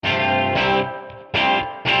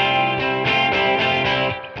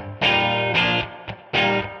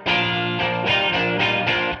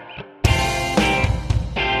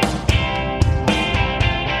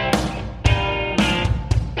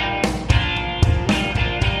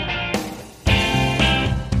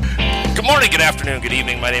morning, good afternoon, good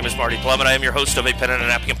evening. My name is Marty Plum, and I am your host of a Pen and a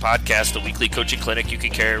Napkin podcast, the weekly coaching clinic you can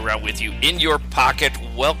carry around with you in your pocket.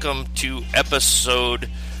 Welcome to episode,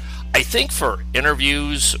 I think for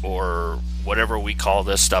interviews or whatever we call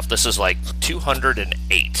this stuff, this is like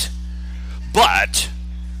 208. But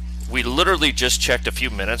we literally just checked a few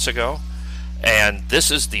minutes ago, and this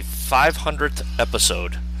is the 500th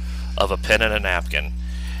episode of a Pen and a Napkin.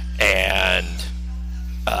 And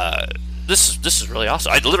this is really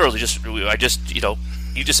awesome. I just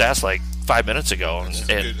you just asked like 5 minutes ago.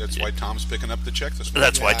 That's why Tom's picking up the check this morning.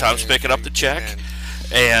 That's why Tom's picking up the check.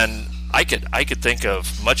 And I could think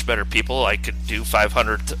of much better people I could do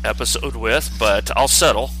 500th episode with, but I'll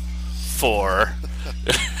settle for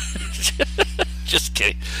just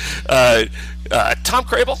kidding. Tom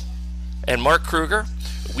Krehbiel and Marc Kruger.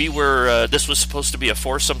 We were. This was supposed to be a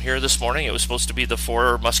foursome here this morning. It was supposed to be the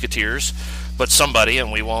Four Musketeers, but somebody, and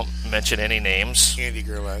we won't mention any names. Andy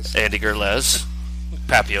Gerlez,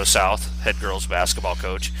 Papio South, head girls basketball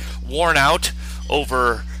coach, worn out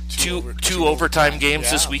over two overtime games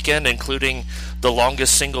this weekend, including the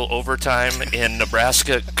longest single overtime in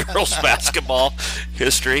Nebraska girls basketball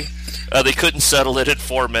history. They couldn't settle it at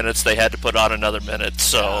 4 minutes. They had to put on another minute.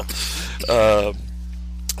 So,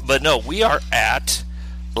 but no, we are at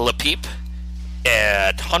La Peep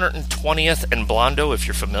at 120th and Blondo. If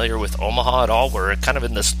you're familiar with Omaha at all, we're kind of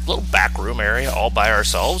in this little back room area all by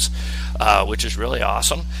ourselves, which is really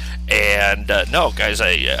awesome. And no, guys,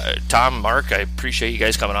 Tom, Mark, I appreciate you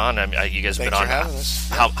guys coming on. You guys have been on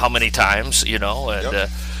how many times, and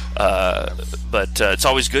but it's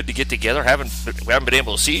always good to get together. We haven't been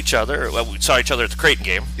able to see each other. Well, we saw each other at the Creighton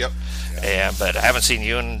game. Yep. But I haven't send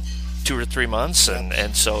you in 2 or 3 months,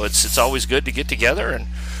 and so it's always good to get together, and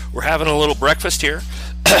we're having a little breakfast here.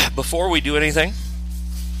 Before we do anything,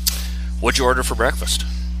 what'd you order for breakfast?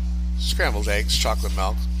 Scrambled eggs, chocolate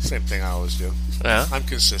milk, same thing I always do. Yeah, I'm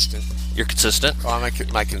consistent. You're consistent? Oh, am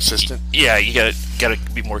I consistent? Yeah, you gotta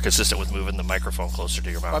be more consistent with moving the microphone closer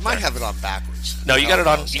to your mouth. Well, I might have it on backwards. No, you got it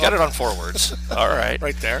on. You got it on forwards. All right,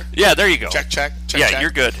 right there. Yeah, there you go. Check. Yeah, you're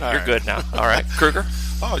good. You're good now. All right, Kruger.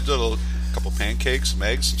 Oh, I did a couple pancakes, some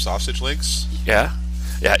eggs, some sausage links. Yeah,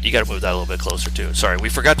 you got to move that a little bit closer too. Sorry, we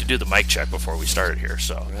forgot to do the mic check before we started here,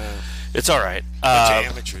 so it's all right.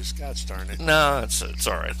 Amateurs, God darn it. No, it's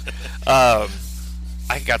all right.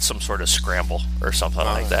 I got some sort of scramble or something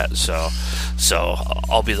like that, so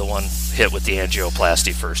I'll be the one hit with the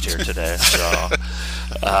angioplasty first here today. So,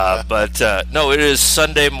 but no, it is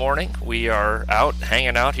Sunday morning. We are out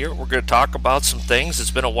hanging out here. We're going to talk about some things.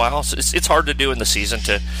 It's been a while. So it's hard to do in the season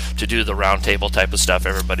to do the roundtable type of stuff.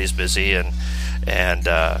 Everybody's busy,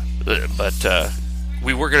 but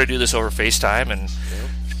we were going to do this over FaceTime, and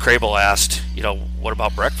Krehbiel asked, what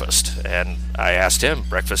about breakfast? And I asked him,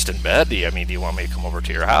 breakfast in bed? Do you want me to come over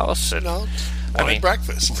to your house? And, no, morning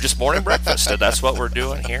breakfast. Just morning breakfast, and that's what we're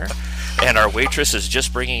doing here. And our waitress is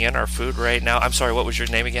just bringing in our food right now. I'm sorry, what was your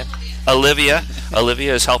name again? Olivia.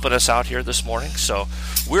 Olivia is helping us out here this morning, so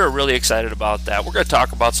we're really excited about that. We're going to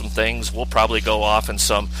talk about some things. We'll probably go off in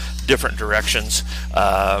some different directions,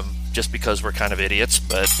 just because we're kind of idiots,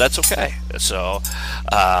 but that's okay. So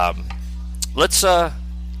let's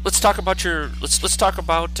talk about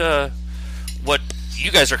what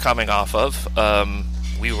you guys are coming off of.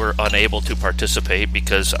 We were unable to participate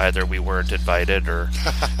because either we weren't invited or,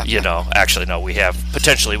 actually no, we could have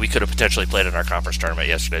potentially played in our conference tournament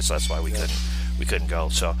yesterday, so that's why we couldn't go.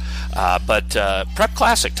 So, but Prep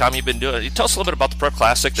Classic, Tom, you've been doing. Tell us a little bit about the Prep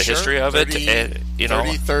Classic, the history of it.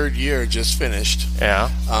 33rd year just finished. Yeah.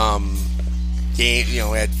 We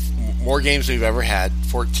had more games than we've ever had.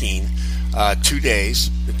 14. 2 days.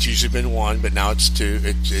 It's usually been one, but now it's two.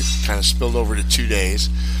 It kind of spilled over to 2 days.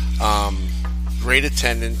 Great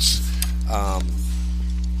attendance.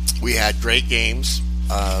 We had great games.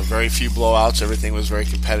 Very few blowouts. Everything was very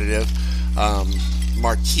competitive.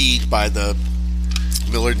 Marqueed by the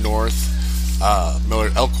Millard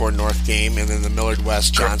Elkhorn North game, and then the Millard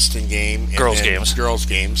West Johnston game. Girls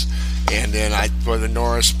games. And then for the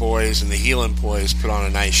Norris boys and the Heelan boys put on a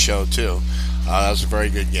nice show too. That was a very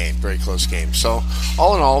good game, very close game. So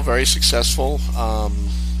all in all, very successful,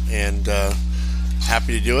 and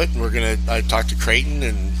happy to do it. And I talked to Creighton,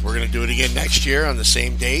 and we're gonna do it again next year on the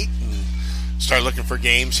same date, and start looking for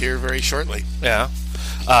games here very shortly. Yeah.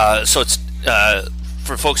 So it's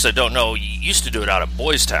for folks that don't know, you used to do it out of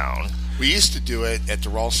Boys Town. We used to do it at the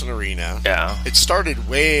Ralston Arena. Yeah. It started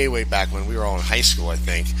way, way back when we were all in high school, I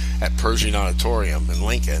think, at Pershing Auditorium in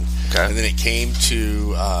Lincoln. Okay. And then it came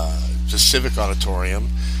to Civic Auditorium,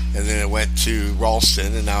 and then it went to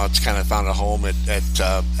Ralston, and now it's kind of found a home at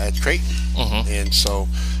Creighton. Mm-hmm. And so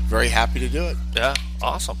very happy to do it. Yeah,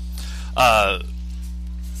 awesome.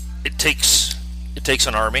 It takes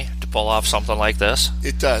an army to pull off something like this.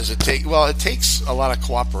 It does. It takes a lot of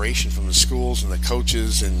cooperation from the schools and the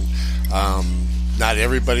coaches, and not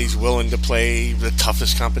everybody's willing to play the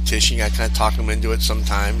toughest competition. I kind of talk them into it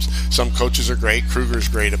sometimes. Some coaches are great. Kruger's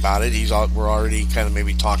great about it. We're already kind of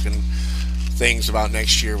maybe talking things about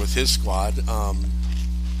next year with his squad.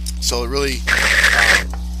 So it really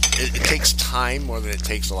it takes time more than it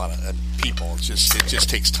takes a lot of people. It just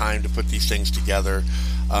takes time to put these things together.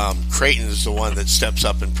 Creighton is the one that steps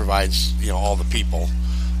up and provides all the people,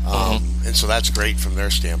 and so that's great from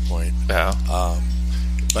their standpoint. Yeah.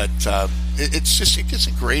 But it's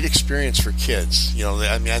a great experience for kids.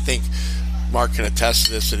 I mean, I think Mark can attest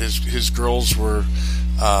to this, that his girls were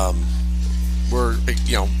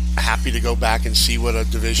happy to go back and see what a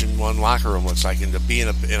Division I locker room looks like, and to be in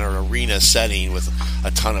an arena setting with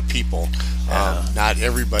a ton of people. Not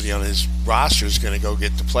everybody on his roster is going to go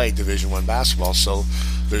get to play Division I basketball, so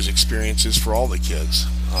there's experiences for all the kids,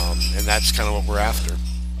 and that's kind of what we're after.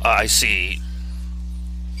 I see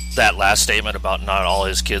that last statement about not all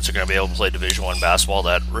his kids are going to be able to play Division I basketball.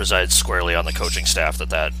 That resides squarely on the coaching staff. That's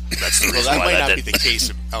the reason that why might that not be the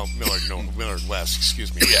case. Millard West.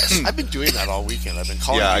 Excuse me. Yes, I've been doing that all weekend. I've been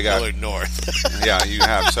calling it Millard North. Yeah, you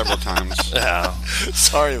have several times. Yeah.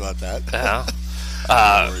 Sorry about that. Yeah.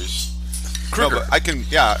 No worries. Kruger. No, but I can.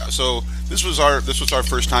 Yeah. So this was our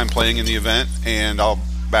first time playing in the event, and I'll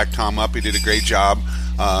back Tom up. He did a great job,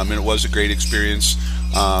 and it was a great experience.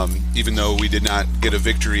 Even though we did not get a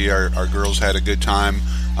victory, our girls had a good time.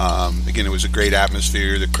 Again, it was a great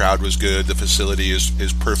atmosphere. The crowd was good. The facility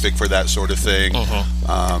is perfect for that sort of thing.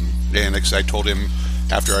 And I told him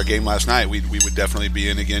after our game last night, we would definitely be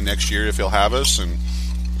in again next year if he'll have us. And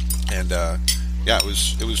yeah, it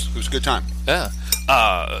was a good time. Yeah.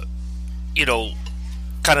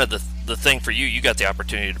 Kind of the thing for you got the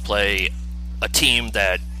opportunity to play a team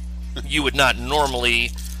that you would not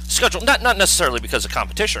normally schedule, not necessarily because of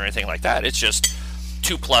competition or anything like that. It's just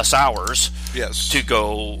 2+ hours to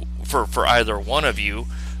go for either one of you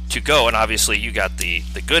to go, and obviously you got the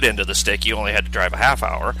good end of the stick. You only had to drive a half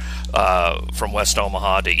hour from West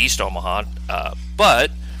Omaha to East Omaha,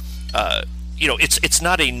 but it's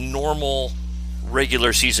not a normal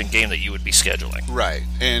regular season game that you would be scheduling. Right.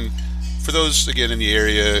 And for those, again, in the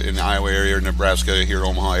area, in the Iowa area, or Nebraska, here,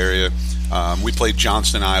 Omaha area, we played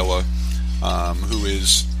Johnston, Iowa, who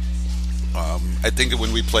is, I think that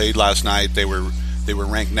when we played last night, they were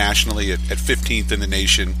ranked nationally at 15th in the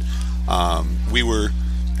nation. We were,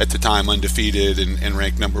 at the time, undefeated and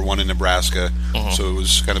ranked number 1 in Nebraska. So it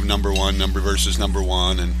was kind of number versus number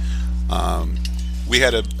one. And we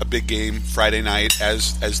had a big game Friday night,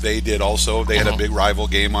 as they did also. They had a big rival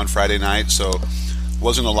game on Friday night, so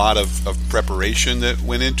wasn't a lot of preparation that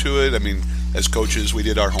went into it. I mean, as coaches, we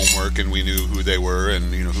did our homework and we knew who they were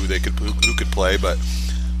and who could play. But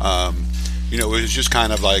it was just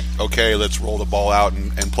kind of like, okay, let's roll the ball out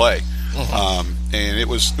and play. And it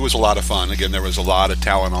was a lot of fun. Again, there was a lot of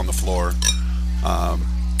talent on the floor. And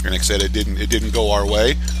like I said, it didn't go our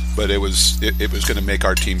way, but it was going to make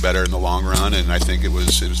our team better in the long run. And I think it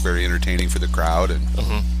was very entertaining for the crowd. And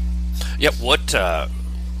yeah, what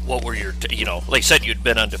were your, like you said, you'd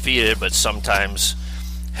been undefeated, but sometimes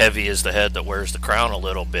heavy is the head that wears the crown a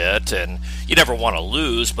little bit, and you never want to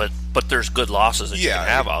lose, but there's good losses that you can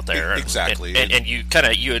have out there. Exactly. And you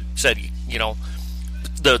had said,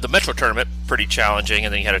 the Metro tournament, pretty challenging,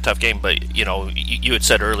 and then you had a tough game, but, you had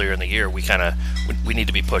said earlier in the year, we need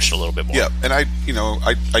to be pushed a little bit more. Yeah, and I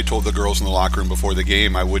told the girls in the locker room before the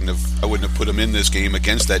game, I wouldn't have put them in this game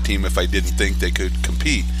against that team if I didn't think they could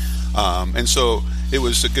compete. And so it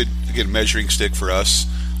was a good, again, measuring stick for us.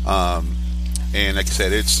 And like I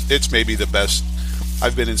said, it's maybe the best.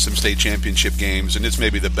 I've been in some state championship games, and it's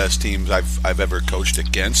maybe the best teams I've ever coached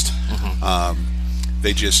against.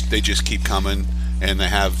 They just keep coming, and they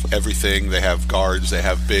have everything. They have guards, they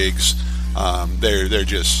have bigs. They're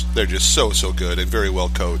just so good and very well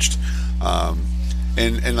coached.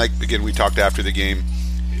 And like, again, we talked after the game.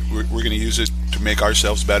 We're going to use it to make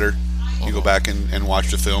ourselves better. You go back and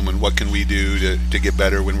watch the film, and what can we do to get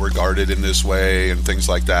better when we're guarded in this way and things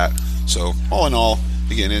like that. So all in all,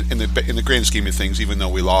 again, in the grand scheme of things, even though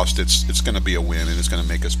we lost, it's going to be a win, and it's going to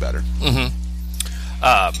make us better.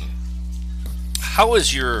 How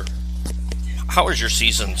is your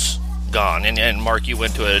seasons gone? And Mark, you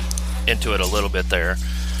went into it a little bit there,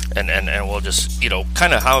 and we'll just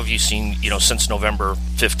kind of how have you seen since November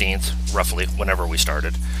 15th, roughly, whenever we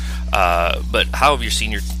started. But how have you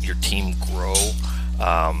seen your team grow?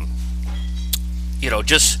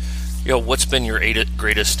 What's been your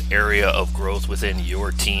greatest area of growth within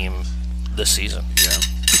your team this season? Yeah.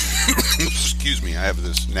 Excuse me, I have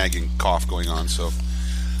this nagging cough going on. So,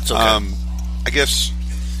 It's okay. I guess,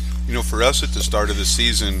 for us at the start of the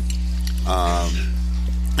season,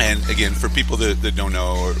 and again, for people that don't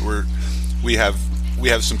know, we have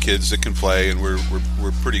some kids that can play, and we're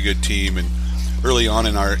a pretty good team. And early on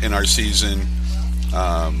in our season,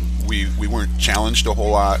 we weren't challenged a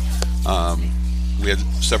whole lot. We had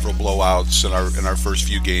several blowouts in our first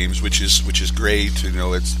few games, which is great.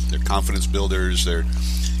 They're confidence builders.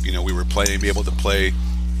 We were able to play.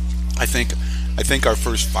 I think our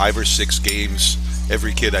first 5 or 6 games,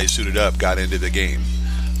 every kid I suited up got into the game,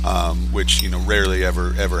 which rarely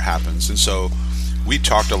ever happens. And so we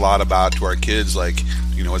talked a lot about to our kids, like,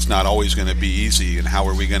 it's not always going to be easy, and how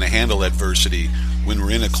are we going to handle adversity when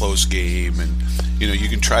we're in a close game. And you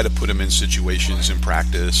can try to put them in situations in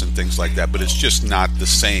practice and things like that, but it's just not the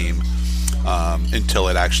same until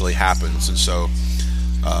it actually happens. And so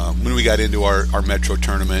when we got into our Metro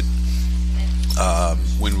tournament,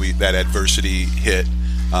 when that adversity hit,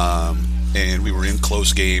 and we were in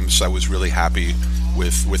close games, I was really happy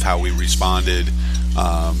with how we responded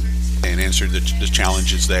and answered the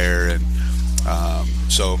challenges there. And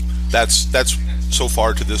so that's so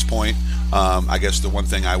far to this point. I guess the one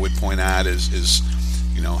thing I would point at is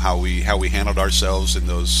how we handled ourselves in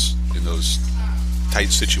those tight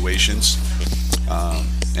situations.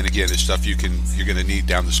 And again, it's stuff you're going to need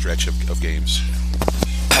down the stretch of games.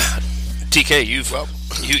 TK,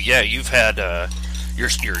 you've had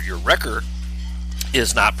your record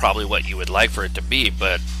is not probably what you would like for it to be,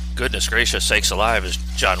 but goodness gracious sakes alive, as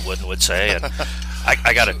John Wooden would say. And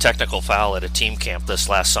I got a technical foul at a team camp this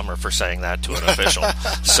last summer for saying that to an official.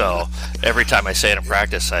 So every time I say it in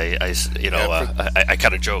practice, I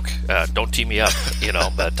kind of joke, "Don't tee me up,"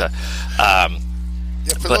 But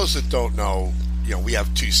for those that don't know, we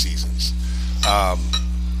have 2 seasons.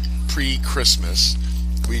 Pre-Christmas,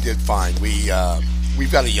 we did fine.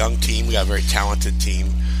 We've got a young team. We got a very talented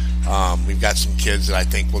team. We've got some kids that I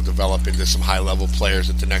think will develop into some high-level players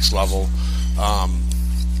at the next level.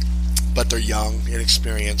 But they're young,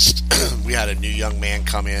 inexperienced. We had a new young man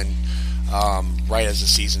come in right as the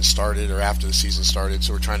season started or after the season started,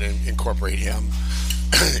 so we're trying to incorporate him.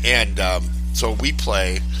 And so we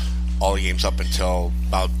play all the games up until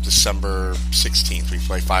about December 16th. We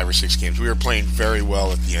play 5 or 6 games. We were playing very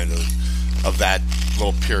well at the end of that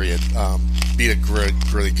little period. Beat a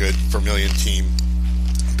really good Vermilion team.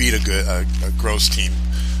 Beat a Gross team.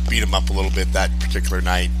 Beat them up a little bit that particular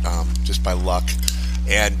night, just by luck.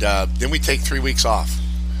 And then we take 3 weeks off.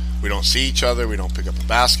 We don't see each other. We don't pick up a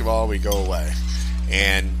basketball. We go away.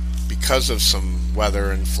 And because of some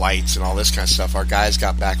weather and flights and all this kind of stuff, our guys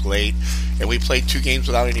got back late, and we played 2 games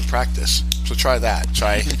without any practice. So try that.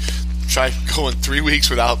 Try going 3 weeks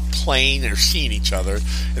without playing or seeing each other,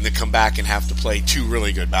 and then come back and have to play 2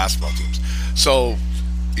 really good basketball teams. So,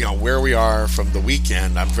 where we are from the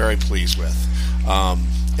weekend, I'm very pleased with.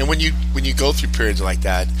 And when you go through periods like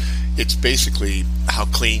that, it's basically how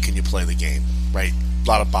clean can you play the game, right? A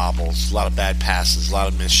lot of bobbles, a lot of bad passes, a lot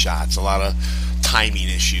of missed shots, a lot of timing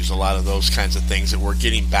issues, a lot of those kinds of things that we're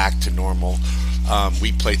getting back to normal.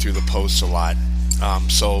 We play through the posts a lot.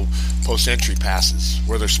 So post-entry passes,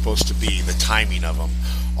 where they're supposed to be, the timing of them,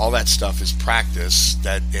 all that stuff is practice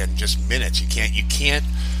and just minutes. You can't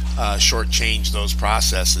shortchange those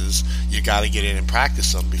processes. You got to get in and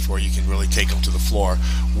practice them before you can really take them to the floor.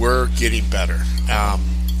 We're getting better.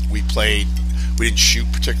 We didn't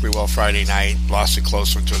shoot particularly well Friday night, lost a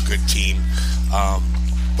close one to a good team.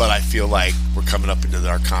 But I feel like we're coming up into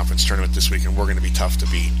our conference tournament this week, and we're going to be tough to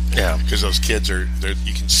beat. Yeah, because those kids you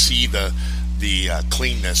can see the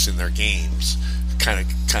cleanness in their games kind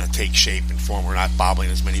of take shape and form. We're not bobbling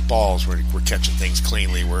as many balls. We're catching things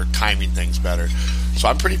cleanly. We're timing things better. So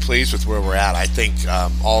I'm pretty pleased with where we're at. I think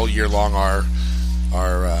all year long our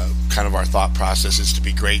thought process is to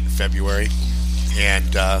be great in February,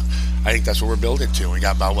 and I think that's what we're building to. We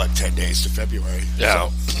got about 10 days to February. Yeah.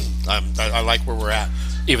 So I like where we're at.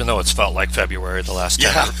 Even though it's felt like February the last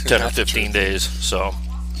 10 or 15 days. So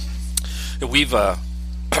we're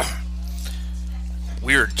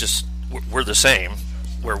the same,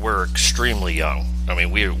 where we're extremely young. I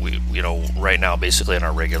mean, we right now, basically in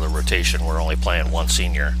our regular rotation, we're only playing 1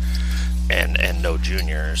 senior and no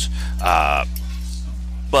juniors.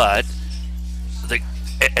 But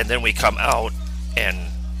then we come out, and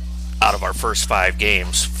out of our first 5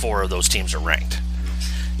 games, 4 of those teams are ranked.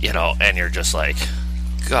 And you're just like,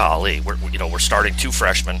 golly, we're starting 2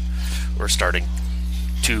 freshmen, we're starting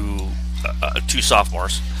 2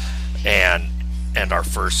 sophomores, and our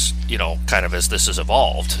first, kind of as this has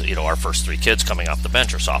evolved, our first 3 kids coming off the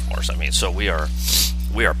bench are sophomores. I mean, so we are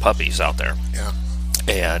puppies out there. Yeah.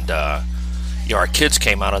 And our kids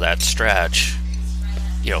came out of that stretch,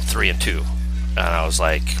 3-2, and I was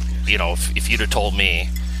like, if you'd have told me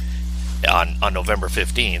on November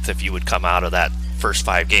 15th, if you would come out of that first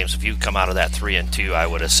 5 games, if you come out of that 3-2, I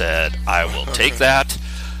would have said, I will take that.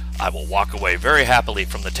 I will walk away very happily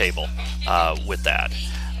from the table with that.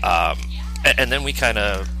 And then we kind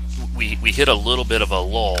of we hit a little bit of a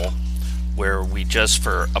lull where we just,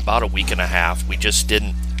 for about a week and a half, we just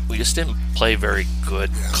didn't play very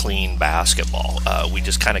good, clean basketball. We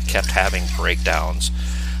just kind of kept having breakdowns.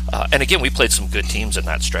 And again, we played some good teams in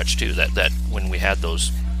that stretch too, that when we had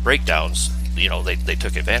those breakdowns, they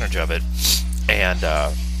took advantage of it. And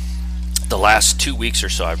the last 2 weeks or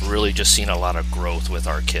so, I've really just seen a lot of growth with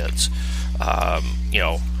our kids.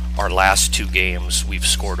 Our last 2 games, we've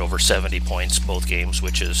scored over 70 points both games,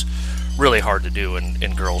 which is really hard to do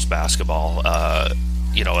in girls basketball, at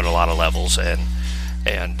a lot of levels. And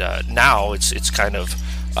now it's kind of,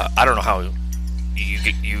 I don't know how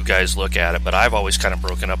you guys look at it, but I've always kind of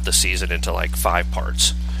broken up the season into like 5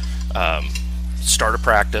 parts. Start of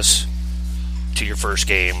practice to your first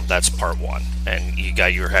game, that's part 1, and you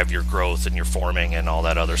have your growth and your forming and all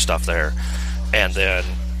that other stuff there. And then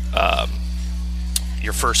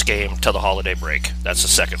your first game to the holiday break, that's the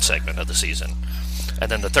second segment of the season. And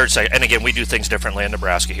then the third segment, and again, we do things differently in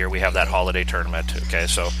Nebraska here. We have that holiday tournament, okay?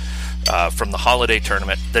 So from the holiday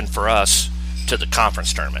tournament, then for us to the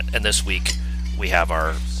conference tournament. And this week we have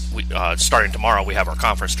starting tomorrow, we have our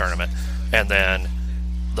conference tournament. And then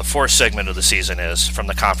the 4th segment of the season is from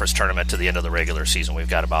the conference tournament to the end of the regular season. We've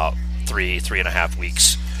got about 3.5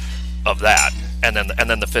 weeks of that. And then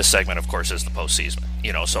the 5th segment, of course, is the postseason.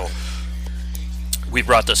 So we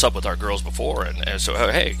brought this up with our girls before, and so,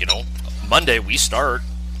 hey, Monday we start.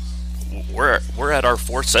 We're at our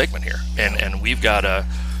 4th segment here, and we've got to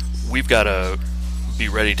be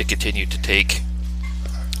ready to continue to take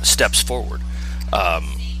steps forward.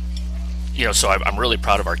 So I'm really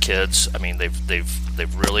proud of our kids. I mean,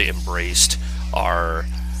 they've really embraced our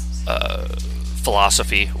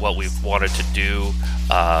philosophy, what we've wanted to do.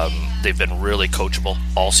 They've been really coachable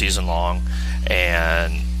all season long,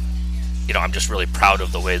 and I'm just really proud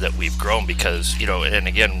of the way that we've grown because, and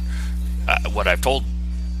again, what I've told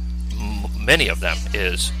many of them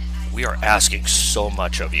is we are asking so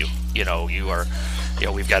much of you.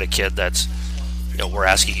 We've got a kid that's, we're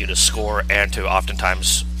asking you to score and to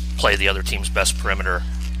oftentimes play the other team's best perimeter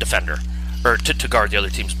defender, or to guard the other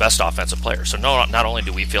team's best offensive player. So not only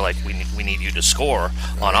do we feel like we need you to score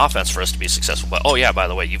on offense for us to be successful, but by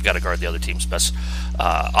the way, you've got to guard the other team's best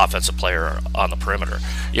offensive player on the perimeter.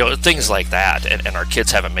 Things like that. And our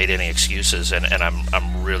kids haven't made any excuses, and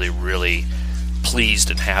I'm really, really pleased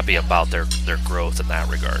and happy about their growth in that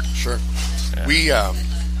regard. Sure. Yeah.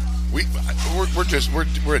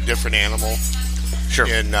 We're a different animal. Sure.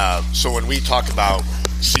 And so when we talk about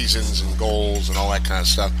seasons and goals and all that kind of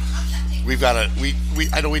stuff, we've got to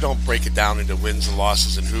I know we don't break it down into wins and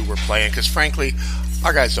losses and who we're playing, because frankly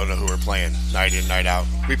our guys don't know who we're playing night in, night out.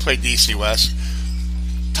 We played DC West.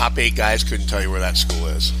 Top 8 guys couldn't tell you where that school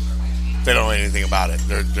is. They don't know anything about it.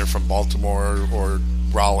 They're from Baltimore or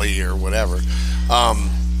Raleigh or whatever.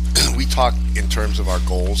 We talk in terms of our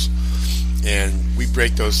goals, and we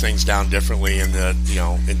break those things down differently into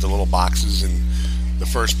little boxes. And the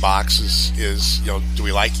first box is do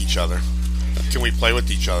we like each other? Can we play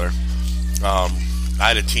with each other? I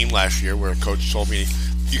had a team last year where a coach told me,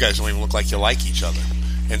 you guys don't even look like you like each other.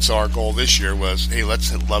 And so our goal this year was, hey,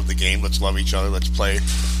 let's love the game, let's love each other, let's play,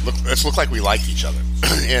 let's look like we like each other.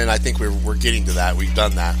 And I think we're getting to that. We've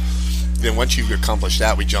done that. Then once you've accomplished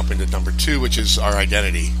that, we jump into number 2, which is our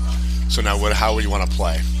identity. So now how do you want to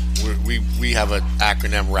play? We have an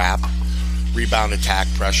acronym RAP, rebound, attack,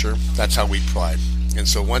 pressure. That's how we play. And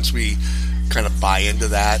so once we kind of buy into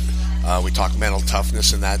that, we talk mental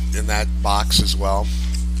toughness in that box as well.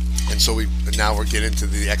 And so now we're getting into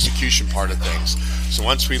the execution part of things. So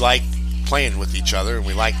once we like playing with each other, and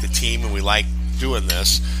we like the team, and we like doing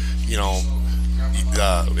this, and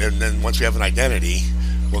then once we have an identity,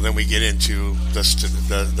 well, then we get into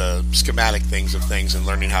the schematic things of things and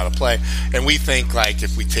learning how to play. And we think like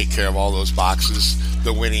if we take care of all those boxes,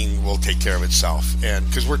 the winning will take care of itself. And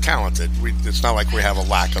because we're talented, it's not like we have a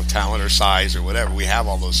lack of talent or size or whatever. We have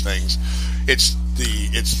all those things. It's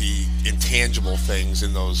the intangible things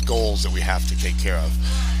in those goals that we have to take care of.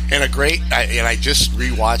 And I just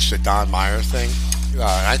rewatched a Don Meyer thing.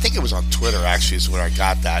 I think it was on Twitter actually is where I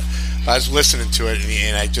got that. I was listening to it,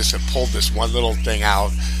 and I just had pulled this one little thing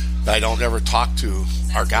out that I don't ever talk to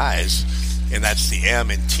our guys, and that's the M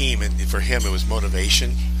in team. And for him, it was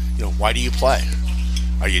motivation. Why do you play?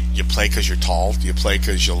 You play because you're tall? Do you play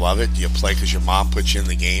because you love it? Do you play because your mom put you in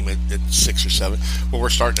the game at 6 or 7? Well, we're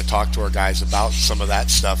starting to talk to our guys about some of that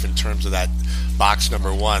stuff in terms of that box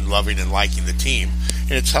number 1, loving and liking the team,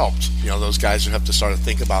 and it's helped. Those guys have to start to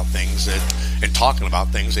think about things and talking about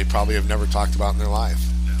things they probably have never talked about in their life.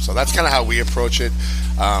 So that's kind of how we approach it.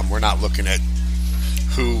 We're not looking at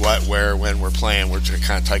who, what, where, when we're playing. We're just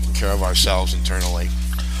kind of taking care of ourselves internally.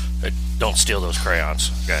 Don't steal those crayons,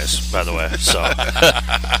 guys, by the way. So,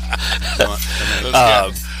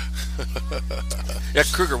 yeah,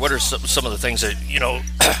 Kruger, what are some of the things that,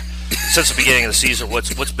 since the beginning of the season,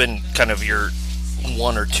 what's been kind of your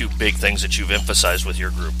 1 or 2 big things that you've emphasized with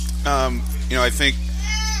your group? I think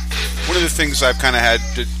one of the things I've kind of had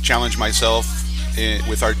to challenge myself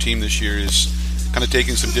with our team this year is kind of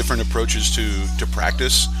taking some different approaches to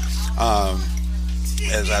practice.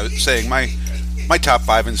 As I was saying, my top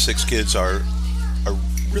 5 and 6 kids are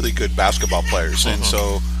really good basketball players, and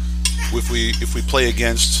so if we play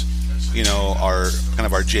against our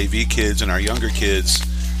JV kids and our younger kids,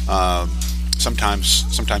 sometimes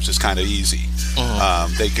it's kind of easy. I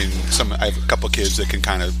have a couple kids that can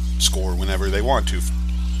kind of score whenever they want to,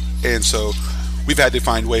 and so we've had to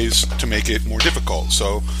find ways to make it more difficult.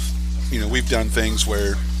 So we've done things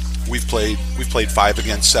where we've played 5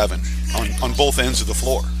 against 7 on both ends of the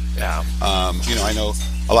floor. Yeah. I know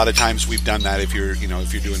a lot of times we've done that. If you're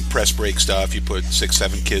doing press break stuff, you put 6,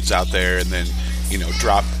 7 kids out there, and then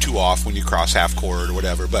drop 2 off when you cross half court or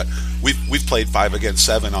whatever. But we've played 5 against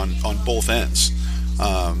 7 on both ends,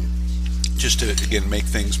 just to again make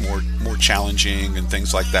things more challenging and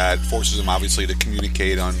things like that. It forces them obviously to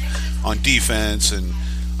communicate on defense and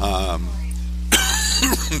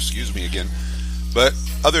excuse me again. But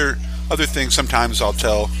other things, sometimes I'll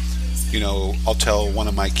tell one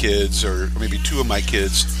of my kids or maybe 2 of my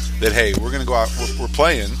kids that, hey, we're going to go out, we're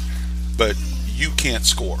playing, but you can't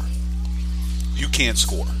score. You can't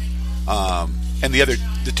score. And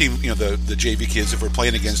the team, the JV kids, if we're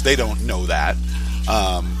playing against, they don't know that.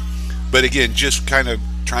 But again, just kind of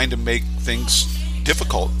trying to make things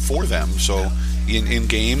difficult for them. So in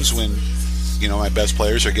games when, my best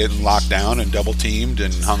players are getting locked down and double teamed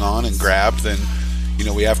and hung on and grabbed, then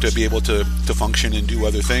we have to be able to function and do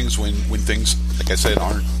other things when things, like I said,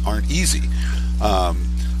 aren't easy.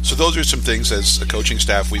 So those are some things as a coaching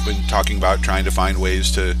staff we've been talking about, trying to find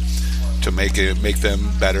ways to make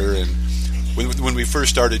them better. And when we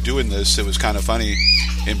first started doing this, it was kind of funny.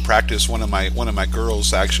 In practice, one of my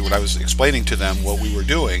girls, actually, when I was explaining to them what we were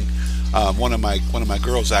doing, one of my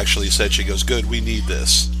girls actually said, she goes, "Good, we need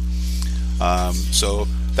this." So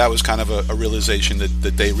that was kind of a realization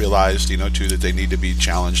that they realized, too, that they need to be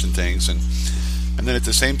challenged in things. And then at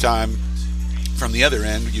the same time, from the other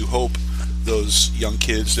end, you hope those young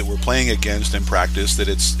kids that we're playing against in practice, that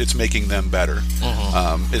it's making them better.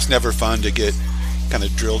 It's never fun to get kind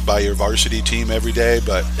of drilled by your varsity team every day,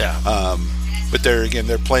 but but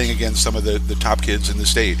they're playing against some of the top kids in the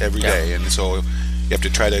state every day, and so you have to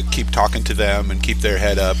try to keep talking to them and keep their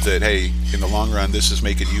head up that, hey, in the long run, this is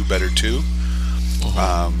making you better too.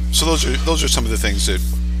 So those are some of the things that,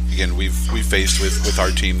 again, we've faced with our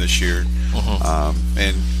team this year,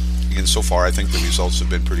 and again, so far I think the results have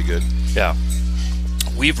been pretty good. Yeah,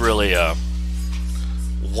 we've really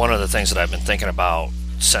one of the things that I've been thinking about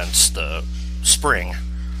since the spring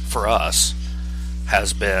for us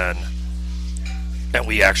has been, and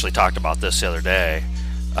we actually talked about this the other day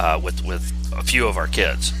with a few of our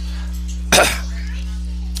kids.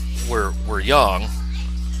 We're young,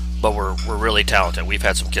 but we're really talented. We've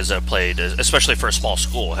had some kids that have played, especially for a small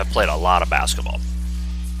school, have played a lot of basketball.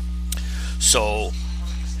 So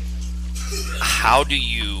how do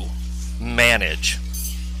you manage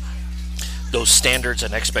those standards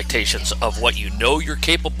and expectations of what you're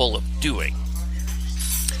capable of doing,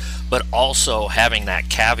 but also having that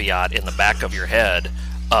caveat in the back of your head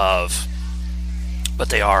of, but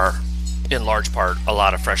they are in large part a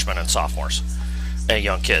lot of freshmen and sophomores and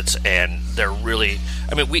young kids, and they're really,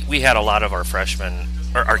 we had a lot of our freshmen,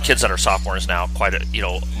 or our kids that are sophomores now,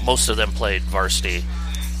 most of them played varsity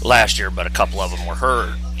last year, but a couple of them were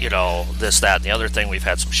hurt, this, that, and the other thing. We've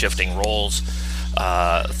had some shifting roles,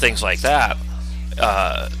 things like that.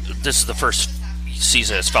 This is the first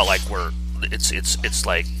season it's felt like it's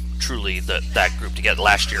like truly that group together.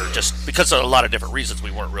 Last year, just because of a lot of different reasons,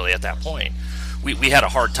 we weren't really at that point. We had a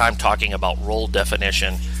hard time talking about role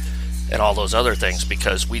definition and all those other things,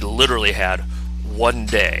 because we literally had one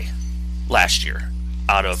day last year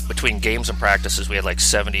out of, between games and practices, we had like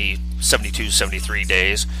 70, 72, 73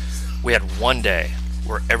 days. We had one day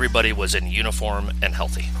where everybody was in uniform and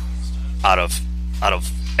healthy out of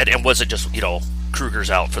and wasn't just, Kruger's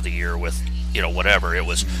out for the year with whatever. It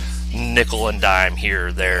was nickel and dime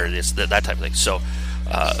here, there, that type of thing. So,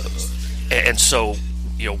 and so,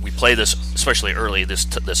 we play this, especially early,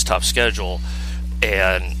 this tough schedule,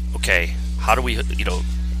 and okay, how do we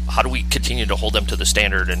continue to hold them to the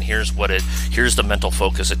standard? And here's the mental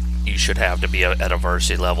focus that you should have to be at a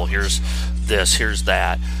varsity level. Here's this, here's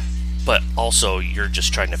that. But also, you're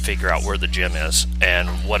just trying to figure out where the gym is and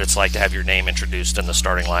what it's like to have your name introduced in the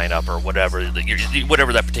starting lineup or whatever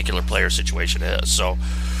that particular player situation is. So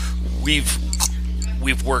we've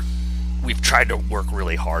tried to work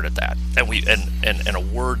really hard at that, and a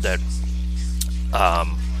word that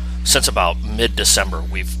since about mid-December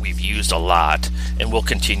we've used a lot and will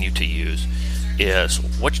continue to use is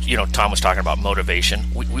what Tom was talking about, motivation.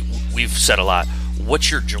 We've said a lot. What's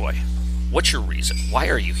your joy? What's your reason? Why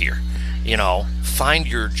are you here? Find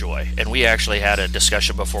your joy. And we actually had a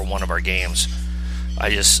discussion before one of our games.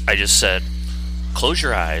 I just said, close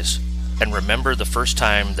your eyes and remember the first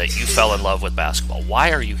time that you fell in love with basketball.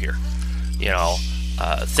 Why are you here?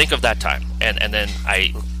 Think of that time. And then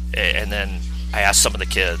I asked some of the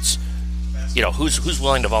kids, who's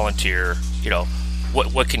willing to volunteer?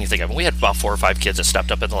 What can you think of? And we had about 4 or 5 kids that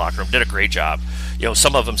stepped up in the locker room, did a great job.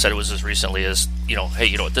 Some of them said it was as recently as,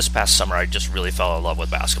 hey, this past summer I just really fell in love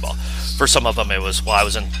with basketball. For some of them it was, I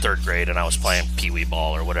was in 3rd grade and I was playing pee-wee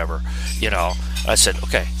ball or whatever. I said,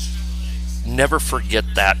 okay, never forget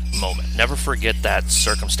that moment. Never forget that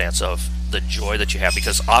circumstance of the joy that you have,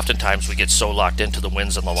 because oftentimes we get so locked into the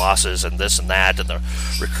wins and the losses and this and that and the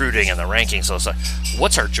recruiting and the rankings. So it's like,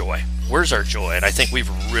 what's our joy? Where's our joy? And I think we've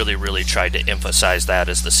really, really tried to emphasize that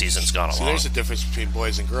as the season's gone along. So there's a difference between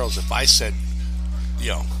boys and girls. If I said,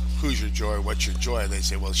 who's your joy? What's your joy? They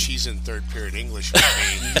say, well, she's in 3rd period English with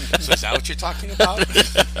me. So is that what you're talking about?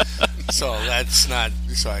 So that's not.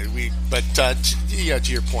 Sorry, But to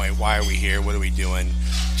your point, why are we here? What are we doing?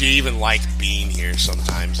 Do you even like being here?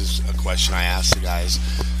 Sometimes is a question I ask the guys.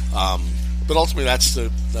 But ultimately, that's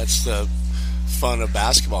the fun of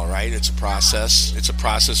basketball, right? It's a process. It's a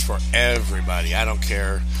process for everybody. I don't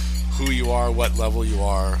care who you are, what level you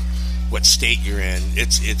are, what state you're in.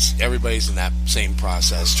 It's everybody's in that same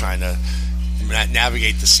process, trying to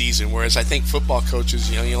navigate the season. Whereas I think football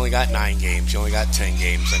coaches, you only got 9 games, you only got 10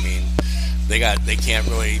 games. I mean, they can't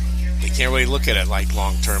really look at it like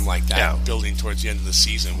long term like that, building towards the end of the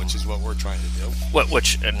season, which is what we're trying to do.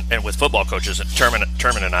 And with football coaches,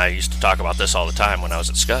 Terman and I used to talk about this all the time when I was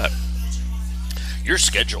at Scott. Your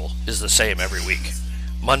schedule is the same every week.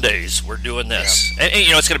 Mondays, we're doing this. Yeah.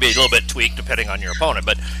 And it's going to be a little bit tweaked depending on your opponent,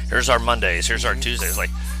 but here's our Mondays, here's our Tuesdays.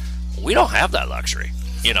 Like, we don't have that luxury.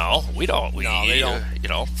 We don't. They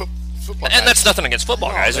don't. Football and that's nothing against football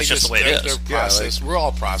guys. It's just the way it is. We're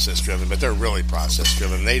all process driven, but they're really process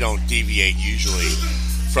driven. They don't deviate usually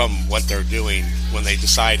from what they're doing when they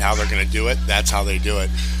decide how they're going to do it. That's how they do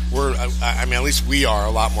it. At least we are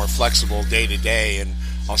a lot more flexible day to day, and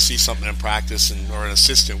I'll see something in practice, or an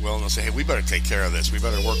assistant will, and they'll say, hey, we better take care of this. We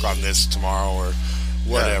better work on this tomorrow or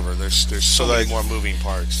whatever. Yeah. There's so many more moving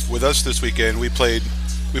parts. With us this weekend, we played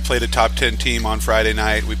a top 10 team on Friday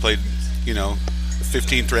night. We played, the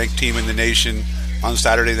 15th ranked team in the nation on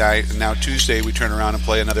Saturday night, and now Tuesday we turn around and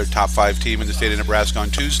play another top 5 team in the state of Nebraska on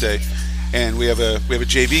Tuesday, and we have a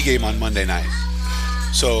JV game on Monday night.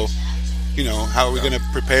 So, how are we going to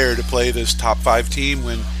prepare to play this top 5 team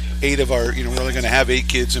when 8 of our, we're only going to have 8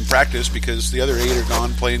 kids in practice because the other 8 are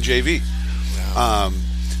gone playing JV. Yeah.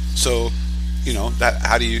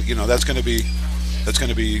 How do you, that's going to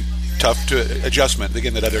be tough to adjustment.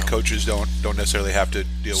 Again, that other coaches don't necessarily have to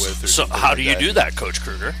deal with. So how do you do that, Coach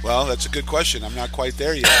Kruger? Well, that's a good question. I'm not quite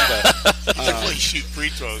there yet. But we shoot free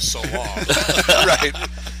throws so long. Right.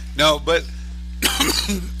 No, but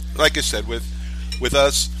like I said, with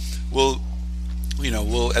us, we'll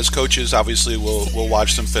as coaches, obviously we'll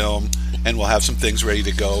watch some film and we'll have some things ready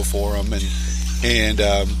to go for them, and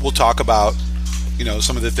we'll talk about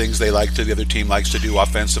some of the things the other team likes to do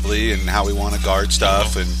offensively and how we want to guard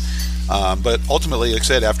stuff, and but ultimately, like I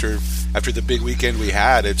said, after the big weekend we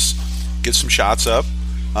had, it's get some shots up,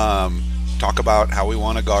 talk about how we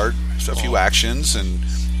want to guard a few actions, and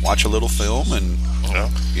watch a little film, and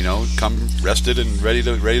come rested and ready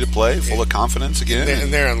to play, full of confidence again.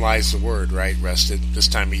 And therein lies the word, right? Rested this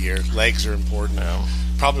time of year. Legs are important. Yeah.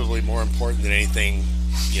 Probably more important than anything,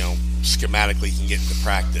 schematically can get into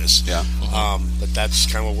practice. Yeah. But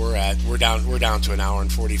that's kind of where we're at. We're down to an hour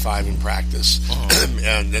and 45 in practice,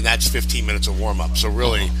 and that's 15 minutes of warm up. So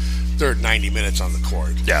really, they're 90 minutes on the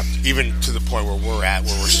court. Yeah. Even to the point where we're at,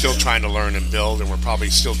 where we're still trying to learn and build, and we're probably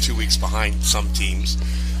still 2 weeks behind some teams.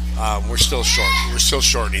 We're still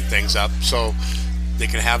shortening things up so they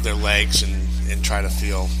can have their legs and try to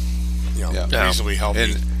feel reasonably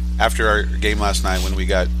healthy. And after our game last night, when we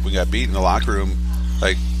got beat in the locker room,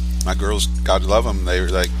 like my girls, God love them, they were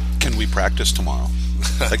like, "Can we practice tomorrow?"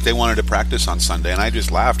 Like they wanted to practice on Sunday, and I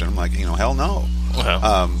just laughed, and I'm like, hell no.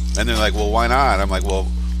 And they're like, "Well, why not?" I'm like, well,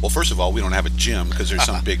 first of all, we don't have a gym because there's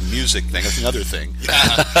some big music thing. That's another thing.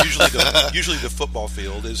 Usually the football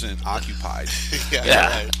field isn't occupied.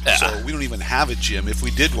 So we don't even have a gym if we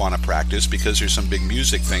did want to practice because there's some big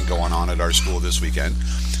music thing going on at our school this weekend.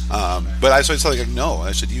 But I said, like, no.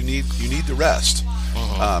 I said, you need the rest.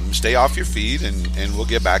 Stay off your feet, and we'll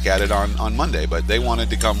get back at it on Monday. But they wanted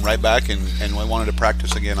to come right back, and we wanted to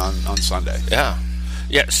practice again on Sunday. Yeah.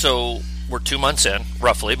 So we're 2 months in,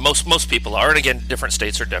 roughly. Most people are, and again, different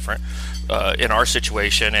states are different. In our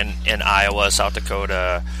situation, in Iowa, South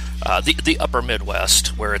Dakota, the upper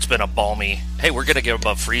Midwest, where it's been a balmy. Hey, we're going to get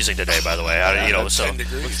above freezing today, by the way. So 10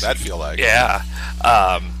 degrees. What's that feel like? Yeah.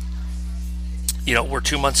 We're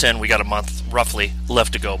 2 months in. We got a month roughly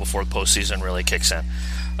left to go before the postseason really kicks in.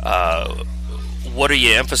 What are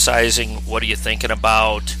you emphasizing? What are you thinking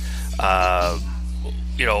about?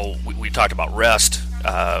 We talked about rest.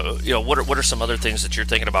 What are some other things that you're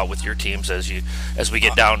thinking about with your teams as we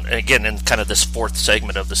get down again in kind of this fourth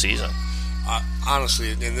segment of the season?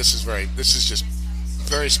 Honestly, and this is just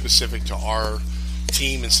very specific to our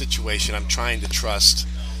team and situation. I'm trying to trust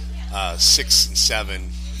 6 and 7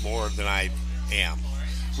 more than I am.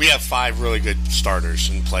 We have 5 really good starters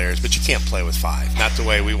and players, but you can't play with 5. Not the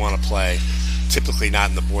way we want to play. Typically not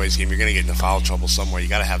in the boys' game. You're going to get into foul trouble somewhere. You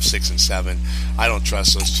got to have 6 and 7. I don't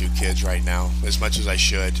trust those 2 kids right now as much as I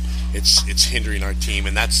should. It's hindering our team,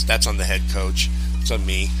 and that's on the head coach. It's on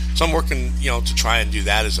me. So I'm working, to try and do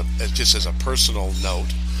that as a personal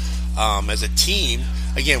note. As a team,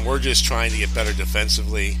 again, we're just trying to get better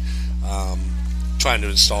defensively, trying to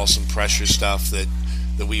install some pressure stuff that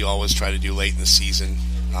we always try to do late in the season.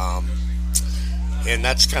 And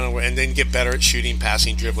that's kind of where, and then get better at shooting,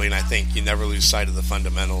 passing, dribbling. I think you never lose sight of the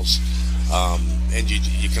fundamentals, and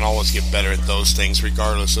you can always get better at those things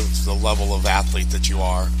regardless of the level of athlete that you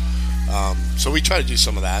are. So we try to do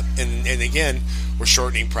some of that, and again, we're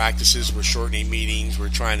shortening practices, we're shortening meetings, we're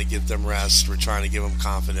trying to give them rest, we're trying to give them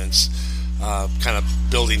confidence, kind of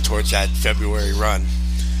building towards that February run.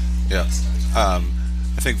 Yeah.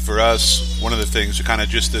 I think for us, one of the things, kind of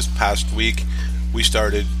just this past week, we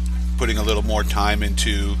started putting a little more time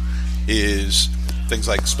into is things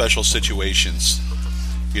like special situations.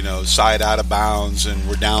 Side out of bounds, and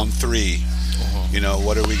we're down 3.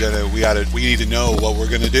 What are we gonna? We need to know what we're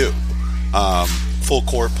gonna do. Full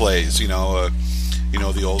court plays. The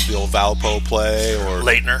old Valpo play or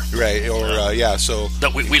Leitner, right? Or So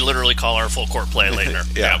that we literally call our full court play Leitner.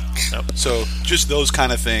 Yep. So just those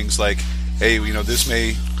kind of things, like, hey, this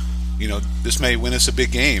may win us a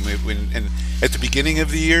big game. And at the beginning of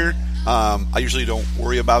the year, I usually don't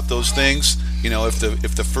worry about those things.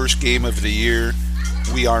 If the first game of the year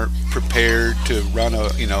we aren't prepared to run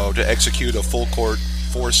to execute a full court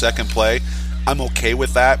 4-second play, I'm okay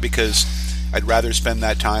with that, because I'd rather spend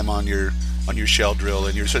that time on your shell drill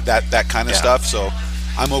and that kind of stuff. So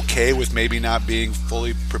I'm okay with maybe not being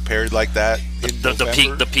fully prepared like that.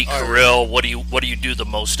 The peak drill. What do you do the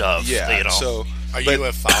most of? Yeah. So you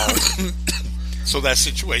a foul? So that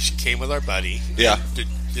situation came with our buddy. Yeah.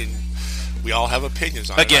 We all have opinions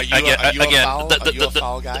on it. Are you a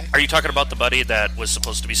foul guy? Are you talking about the buddy that was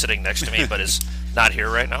supposed to be sitting next to me but is not here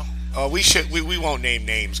right now? We won't name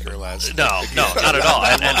names, Gerlaz. No, not at all.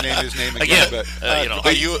 I won't name his name again.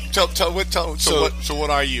 Are you? So what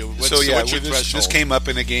are you? What's your threshold? This came up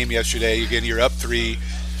in a game yesterday. Again, you're up 3.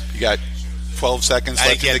 You got 12 seconds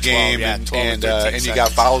left in the game, and you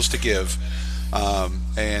got fouls to give. I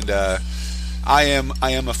am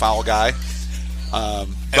a foul guy. At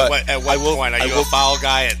what point are you a foul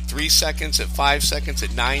guy? At 3 seconds? At 5 seconds?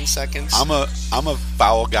 At 9 seconds? I'm a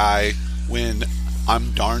foul guy when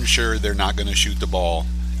I'm darn sure they're not going to shoot the ball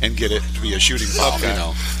and get it to be a shooting foul.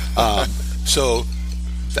 Okay. So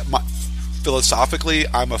philosophically,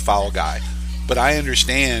 I'm a foul guy, but I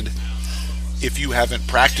understand if you haven't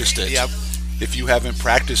practiced it. Yep. If you haven't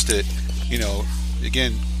practiced it,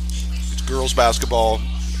 again, it's girls basketball.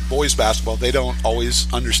 Boys basketball, they don't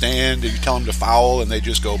always understand. You tell them to foul and they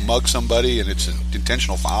just go mug somebody and it's an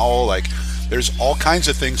intentional foul. Like, there's all kinds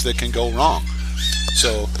of things that can go wrong.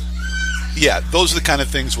 So yeah, those are the kind of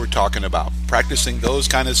things we're talking about, practicing those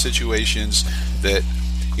kind of situations that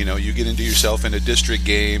you get into yourself in a district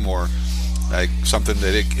game or like something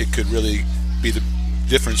that it could really be the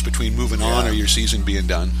difference between moving on or your season being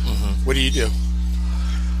done. What do you do?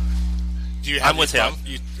 I'm with him.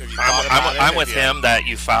 I'm with him that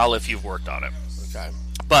you foul if you've worked on it. Okay.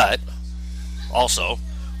 But also,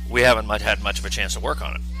 we haven't had much of a chance to work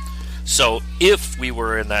on it. So if we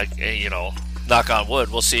were in that, knock on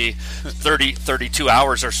wood, we'll see 32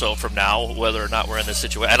 hours or so from now whether or not we're in this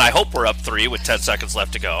situation. And I hope we're up 3 with 10 seconds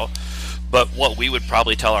left to go. But what we would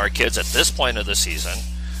probably tell our kids at this point of the season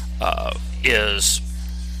is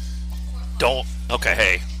we're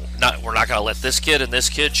not going to let this kid and this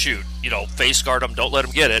kid shoot. Face guard them, don't let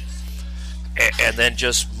them get it. And then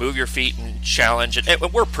just move your feet and challenge. And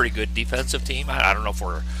we're a pretty good defensive team. I don't know if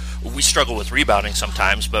we struggle with rebounding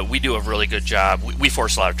sometimes, but we do a really good job. We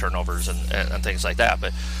force a lot of turnovers and things like that.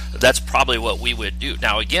 But that's probably what we would do.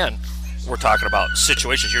 Now, again, we're talking about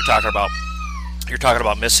situations. You're talking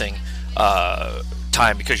about missing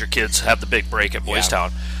time because your kids have the big break at Boys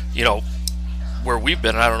Town. Where we've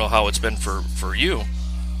been, and I don't know how it's been for you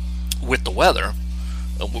with the weather.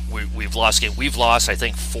 We've lost game. We've lost, I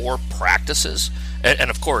think, 4 practices,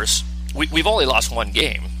 and of course, we've only lost 1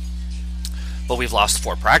 game, but we've lost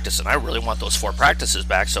 4 practices. And I really want those 4 practices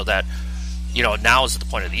back so that now is the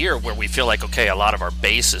point of the year where we feel like, okay, a lot of our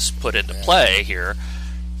base is put into play here.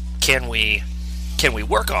 Can we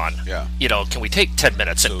work on? Can we take 10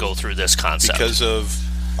 minutes and go through this concept because of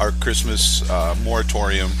our Christmas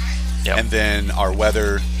moratorium, and then our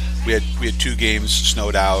weather? We had 2 games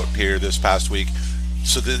snowed out here this past week.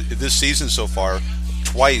 So this season so far,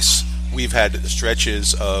 twice we've had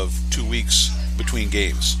stretches of 2 weeks between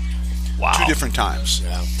games. Wow. 2 different times.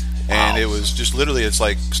 Yeah. And it was just literally, it's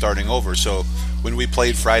like starting over. So when we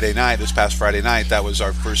played this past Friday night, that was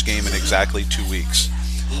our first game in exactly 2 weeks.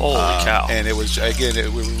 Holy cow. And it was, again,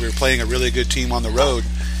 we were playing a really good team on the road,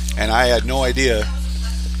 and I had no idea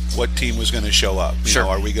what team was going to show up.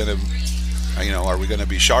 Are we going to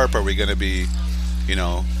be sharp? Are we going to be...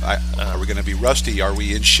 are we going to be rusty? Are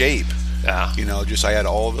we in shape? Yeah. I had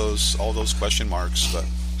all those question marks. But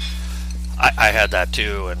I had that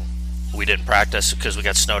too, and we didn't practice because we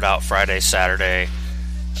got snowed out Friday, Saturday.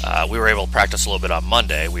 We were able to practice a little bit on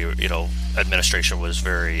Monday. Administration was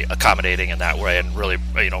very accommodating in that way, and really,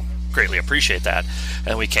 greatly appreciate that.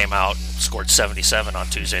 And we came out and scored 77 on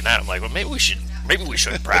Tuesday night. I'm like, well, maybe we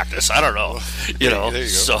shouldn't practice. I don't know. There you go.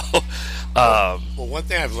 So. Well, one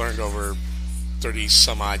thing I've learned over 30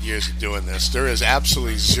 some odd years of doing this, there is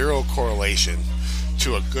absolutely zero correlation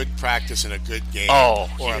to a good practice and a good game, a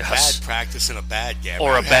bad practice and a bad game,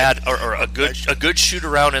 or a good shoot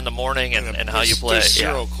around in the morning and how you play. There's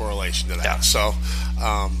zero correlation to that. Yeah. So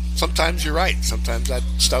sometimes you're right. Sometimes that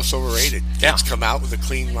stuff's overrated. Kids come out with a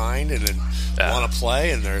clean mind and then want to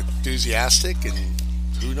play, and they're enthusiastic, and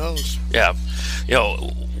who knows? Yeah,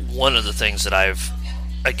 one of the things that I've,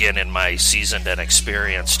 again, in my seasoned and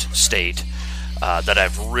experienced state, that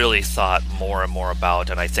I've really thought more and more about,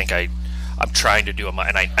 and I think I'm trying to do and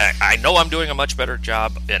I know I'm doing a much better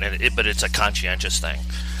job, but it's a conscientious thing.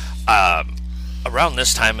 Around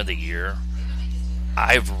this time of the year,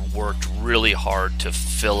 I've worked really hard to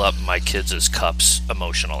fill up my kids' cups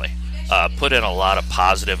emotionally. Put in a lot of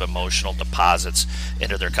positive emotional deposits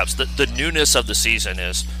into their cups. The newness of the season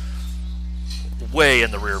is way in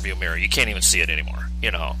the rearview mirror. You can't even see it anymore,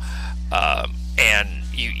 and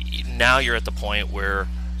now you're at the point where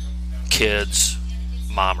kids,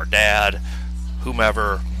 mom or dad,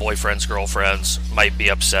 whomever, boyfriends, girlfriends, might be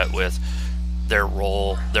upset with their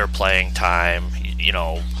role, their playing time.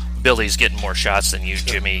 Billy's getting more shots than you,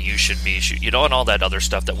 Jimmy. You should be, and all that other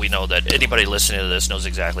stuff that we know that anybody listening to this knows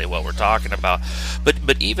exactly what we're talking about.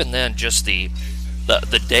 But even then, just the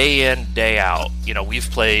day in, day out. We've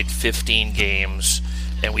played 15 games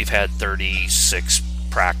and we've had 36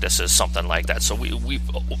 practices, something like that. So we've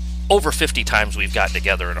over 50 times we've gotten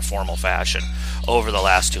together in a formal fashion over the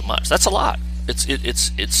last 2 months. That's a lot.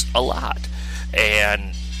 It's a lot,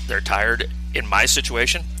 and they're tired. In my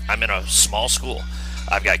situation, I'm in a small school.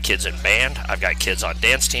 I've got kids in band. I've got kids on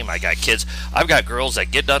dance team. I've got girls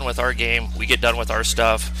that get done with our game. We get done with our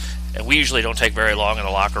stuff, and we usually don't take very long in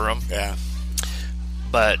the locker room. Yeah.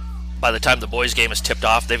 But by the time the boys' game is tipped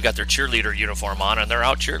off, they've got their cheerleader uniform on and they're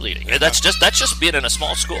out cheerleading. Yeah. That's just being in a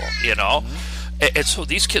small school, Mm-hmm. And so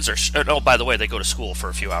these kids are. Oh, by the way, they go to school for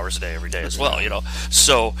a few hours a day every day as well.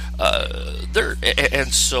 So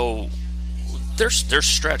they're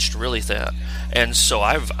stretched really thin, and so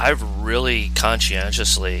I've really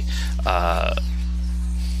conscientiously tried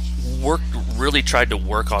to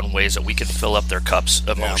work on ways that we can fill up their cups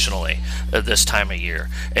emotionally this time of year,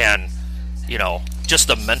 and just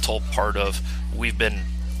the mental part of we've been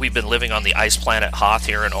living on the ice planet Hoth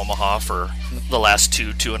here in Omaha for the last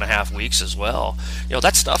 2.5 weeks as well.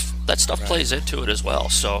 That stuff plays into it as well.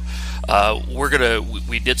 So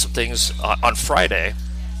we did some things on Friday.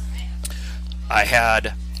 I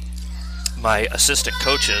had my assistant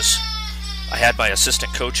coaches I had my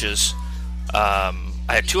assistant coaches. I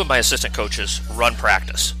had two of my assistant coaches run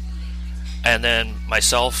practice, and then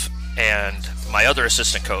myself and my other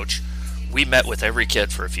assistant coach, we met with every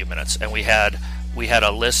kid for a few minutes, and we had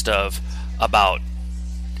a list of about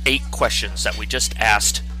 8 questions that we just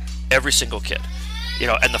asked every single kid.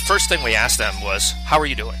 And the first thing we asked them was, how are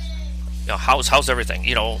you doing? How's everything?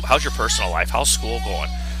 How's your personal life? How's school going?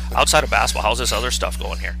 Outside of basketball, how's this other stuff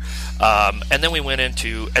going here? And then we went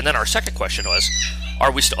into, and then our second question was,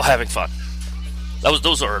 are we still having fun?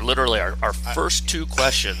 Those are literally our first 2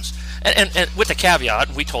 questions. And with the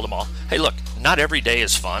caveat, we told them all, hey, look, not every day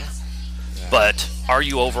is fun, but are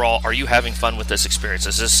you having fun with this experience?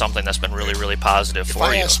 Is this something that's been really, really positive for you?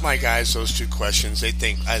 If I ask my guys those 2 questions, they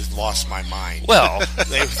think I've lost my mind. Well,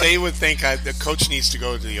 they would think the coach needs to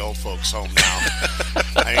go to the old folks' home now.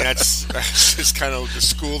 I mean, that's just kind of the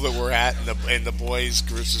school that we're at, and the boys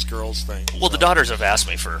versus girls thing. Well, the daughters have asked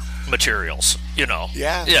me for materials. Yeah.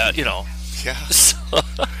 Yeah. Yeah.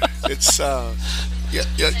 It's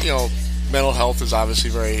mental health is obviously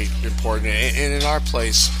very important, and in our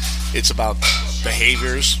place, it's about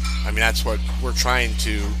behaviors. I mean, that's what we're trying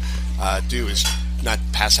to do, is not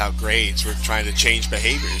pass out grades. We're trying to change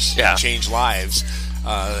behaviors, change lives,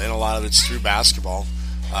 and a lot of it's through basketball,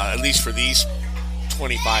 at least for these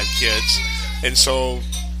 25 kids. And so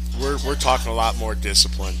we're talking a lot more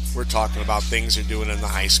discipline. We're talking about things they're doing in the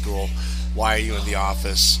high school. Why are you in the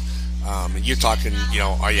office? And you're talking,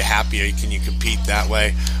 are you happy? Can you compete that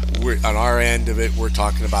way? On our end of it, we're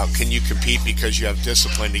talking about, can you compete because you have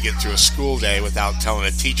discipline to get through a school day without telling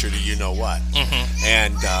a teacher that you know what,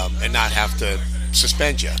 and not have to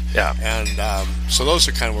suspend you. Yeah. And so those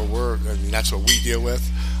are kind of where that's what we deal with.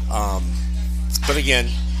 But again,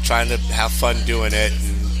 trying to have fun doing it,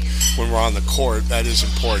 and when we're on the court, that is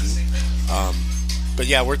important. But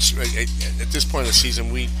yeah, we're at this point of the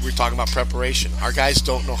season, we're talking about preparation. Our guys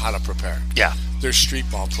don't know how to prepare. Yeah, they're street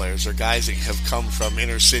ball players. They're guys that have come from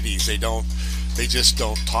inner cities. They just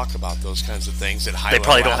don't talk about those kinds of things. They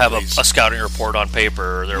probably don't have a scouting report on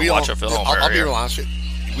paper, or they're watching film. I'll be real honest with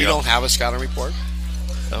you. We don't have a scouting report.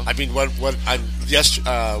 No? I mean,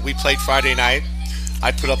 we played Friday night.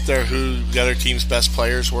 I put up there who the other team's best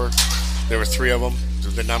players were. There were 3 of them,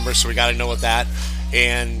 the numbers, so we got to know what that.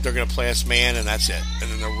 And they're going to play us man, and that's it. And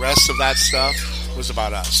then the rest of that stuff was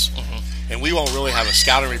about us. And we won't really have a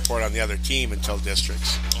scouting report on the other team until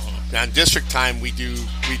districts. Now, in district time, we do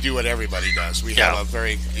what everybody does. We have a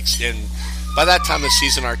very and by that time of the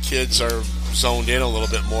season, our kids are zoned in a little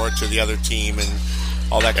bit more to the other team and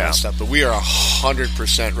all that kind of stuff. But we are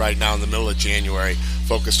 100% right now in the middle of January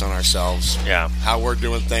focused on ourselves. Yeah, how we're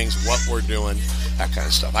doing things, what we're doing, that kind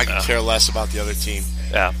of stuff. I can care less about the other team.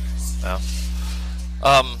 Yeah.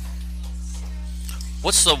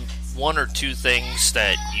 What's the 1 or 2 things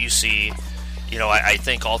that you see? I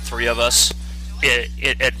think all 3 of us,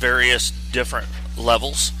 at various different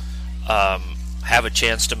levels, have a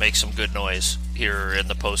chance to make some good noise here in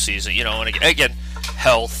the postseason. And again,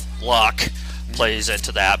 health, luck plays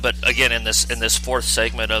into that. But again, in this 4th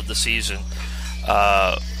segment of the season,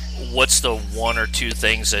 what's the 1 or 2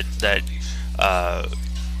 things that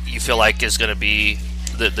you feel like is going to be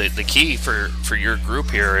the key for your group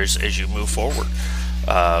here as you move forward?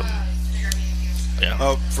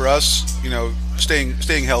 For us,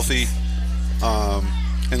 staying healthy,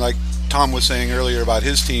 and like Tom was saying earlier about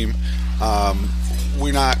his team,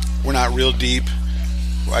 we're not real deep.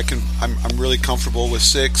 I'm really comfortable with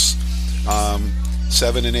 6,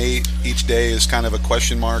 7 and 8 each day is kind of a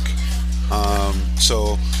question mark.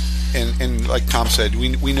 So, and like Tom said,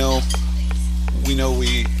 we know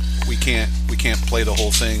we can't play the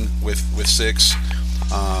whole thing with 6.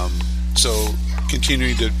 So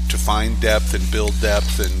continuing to find depth and build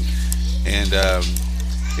depth, and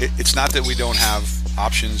it's not that we don't have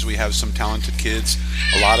options. We have some talented kids.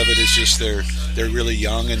 A lot of it is just they're really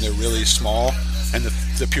young and they're really small, and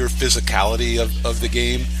the pure physicality of the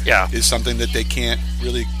game is something that they can't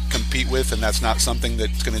really compete with, and that's not something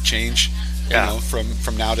that's going to change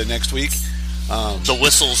from now to next week. The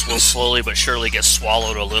whistles will slowly but surely get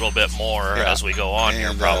swallowed a little bit more as we go on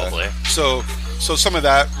here, probably. So some of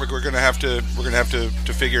that we're going to have to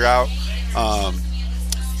figure out,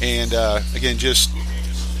 and again, just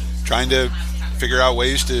trying to figure out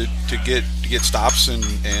ways to get stops and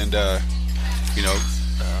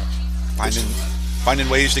finding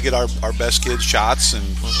ways to get our best kids shots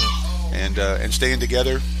and staying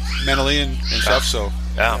together mentally and stuff. So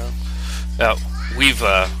we've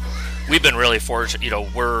been really fortunate.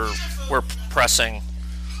 We're pressing.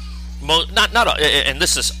 And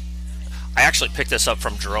this is, I actually picked this up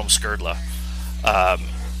from Jerome Skrdla.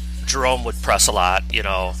 Jerome would press a lot,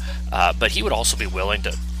 but he would also be willing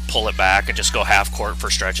to pull it back and just go half court for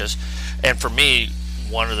stretches. And for me,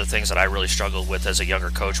 one of the things that I really struggled with as a younger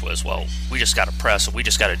coach was, well, we just got to press and we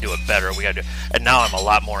just got to do it better. And now I'm a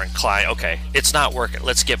lot more inclined, okay, it's not working.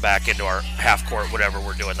 Let's get back into our half court, whatever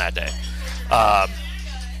we're doing that day.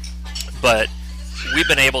 But we've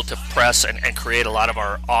been able to press and create a lot of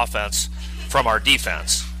our offense from our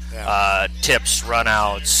defense. Yeah. Tips,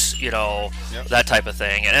 runouts, that type of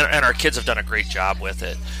thing. And our kids have done a great job with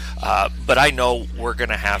it. But I know we're going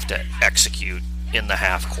to have to execute in the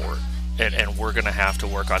half court. And we're going to have to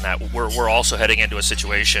work on that. We're also heading into a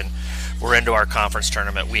situation. We're into our conference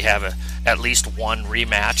tournament. We have at least one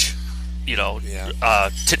rematch.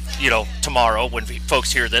 Tomorrow when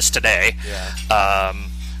folks hear this today,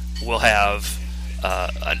 we'll have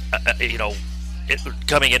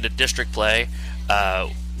coming into district play.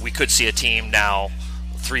 We could see a team now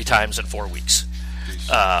 3 times in 4 weeks,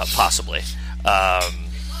 possibly.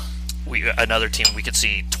 Another team we could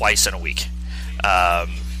see twice in a week.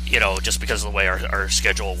 Just because of the way our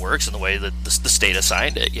schedule works and the way that the state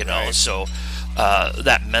assigned it, Right. So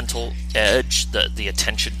that mental edge, the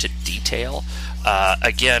attention to detail,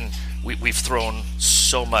 again, we've thrown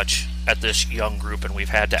so much at this young group and we've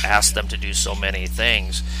had to ask them to do so many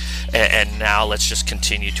things. And now let's just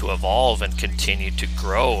continue to evolve and continue to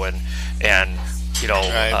grow. And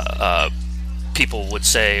right. People would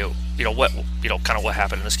say, what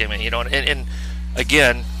happened in this game? And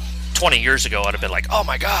again, 20 years ago, I'd have been like, oh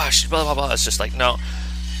my gosh, blah, blah, blah. It's just like, no.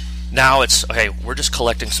 Now it's, okay, we're just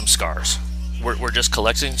collecting some scars. We're just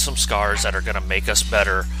collecting some scars that are going to make us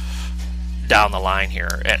better down the line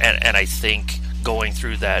here. And I think going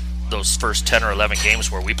through those first 10 or 11 games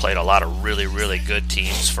where we played a lot of really, really good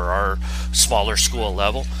teams for our smaller school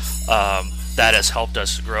level, that has helped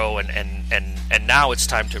us grow. And now it's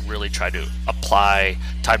time to really try to apply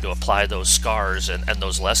those scars and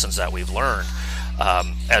those lessons that we've learned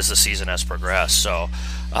as the season has progressed. So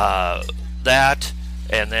that,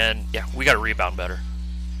 and then we got to rebound better,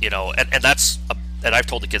 and that's and I've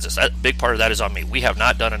told the kids this. A big part of that is on me. We have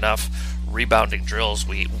not done enough rebounding drills.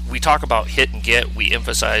 We talk about hit and get. We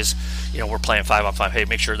emphasize, we're playing 5-on-5. Hey,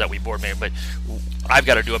 make sure that we board man. But I've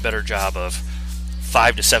got to do a better job of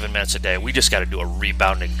 5 to 7 minutes a day. We just got to do a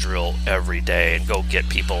rebounding drill every day and go get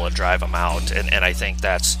people and drive them out. And I think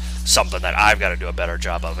that's something that I've got to do a better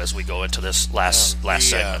job of as we go into this last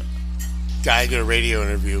segment. Guy did a radio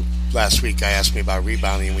interview last week. I asked me about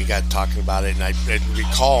rebounding, and we got talking about it. And I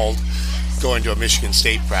recalled going to a Michigan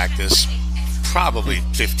State practice probably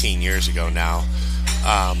 15 years ago now.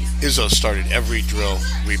 Izzo started every drill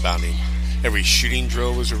rebounding. Every shooting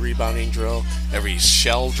drill was a rebounding drill. Every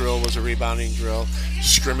shell drill was a rebounding drill.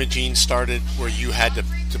 Scrimmaging started where you had to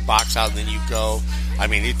box out and then you go. I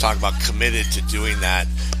mean, he talked about committed to doing that.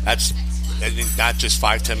 That's not just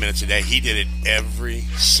 5-10 minutes a day. He did it every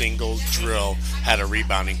single drill, had a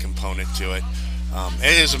rebounding component to it.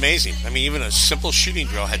 It is amazing. I mean, even a simple shooting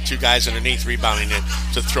drill had 2 guys underneath rebounding it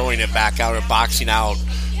to throwing it back out or boxing out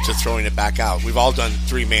to throwing it back out. We've all done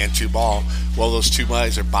 3-man 2-ball. Well, those 2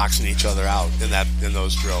 guys are boxing each other out in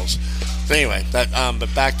those drills. So anyway, but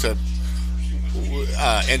back to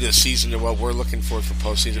end of the season and what we're looking for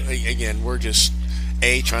postseason. Again, we're just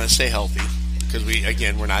trying to stay healthy because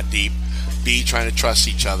we're not deep. B, trying to trust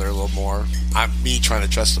each other a little more. Me trying to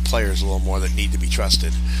trust the players a little more that need to be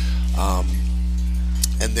trusted.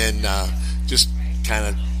 And then just kind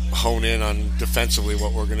of hone in on defensively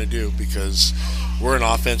what we're going to do because we're an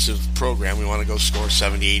offensive program. We want to go score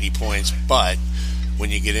 70, 80 points, but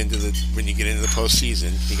when you get into the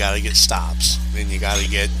postseason, you got to get stops, and you got to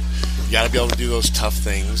be able to do those tough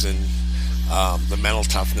things and the mental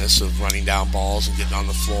toughness of running down balls and getting on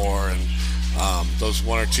the floor and those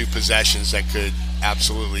 1 or 2 possessions that could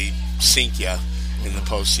absolutely sink you in the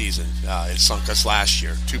postseason. It sunk us last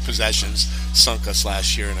year. 2 possessions sunk us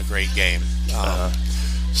last year in a great game.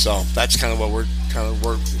 So that's kind of what we're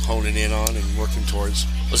honing in on and working towards.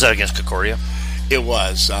 Was that against Concordia? It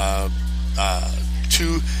was 2,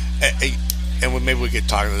 and maybe we could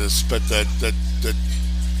talk about this, but the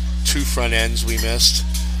 2 front ends we missed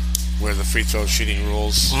were the free throw shooting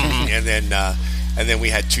rules, and then we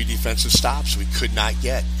had 2 defensive stops we could not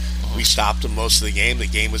get. We stopped them most of the game. The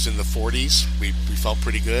game was in the 40s. We felt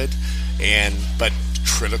pretty good, but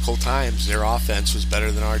critical times, their offense was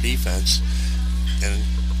better than our defense, and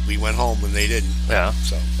we went home when they didn't. Yeah.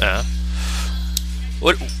 So. Yeah.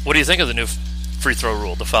 What do you think of the new free throw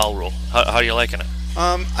rule, the foul rule? How are you liking it?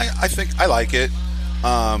 I think I like it.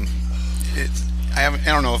 I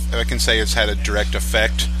don't know if I can say it's had a direct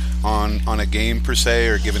effect on a game per se,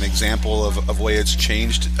 or give an example of way it's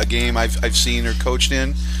changed a game I've seen or coached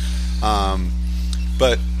in.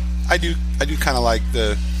 But I do kind of like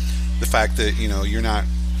the fact that you're not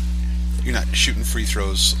shooting free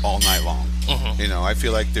throws all night long. Mm-hmm. I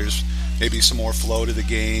feel like there's maybe some more flow to the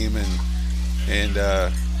game, and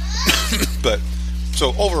but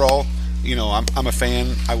so overall, I'm a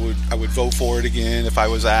fan. I would vote for it again if I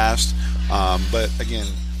was asked. But again,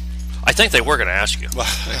 I think they were going to ask you. Well,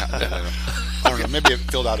 I don't know. Maybe it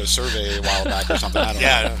filled out a survey a while back or something. I don't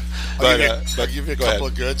know. But I'll give you a couple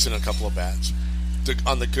of goods and a couple of bads.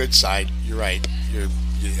 On the good side, you're right. You're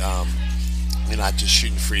not just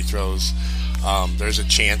shooting free throws. There's a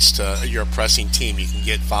chance you're a pressing team. You can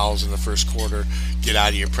get fouls in the first quarter, get out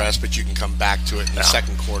of your press, but you can come back to it in the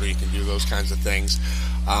second quarter. You can do those kinds of things.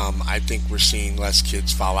 I think we're seeing less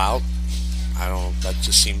kids foul out. I don't know. That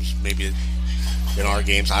just seems maybe in our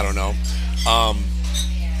games. I don't know. I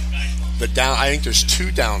think there's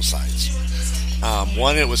two downsides.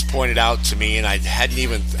 One, it was pointed out to me, and I hadn't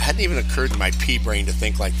even occurred in my pea brain to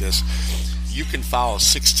think like this. You can foul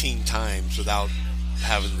 16 times without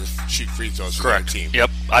having to shoot free throws for your team.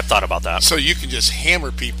 Yep, I've thought about that. So you can just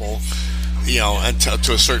hammer people, until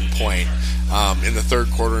to a certain point in the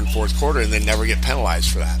third quarter and fourth quarter, and then never get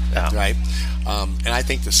penalized for that, right? And I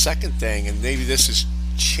think the second thing, and maybe this is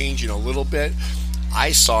changing a little bit,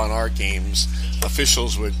 I saw in our games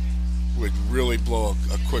officials would really blow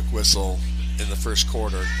a quick whistle in the first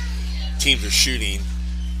quarter. Teams are shooting,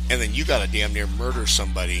 and then you got to damn near murder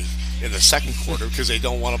somebody in the second quarter because they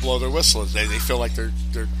don't want to blow their whistle. They feel like they're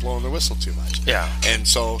blowing their whistle too much. Yeah. And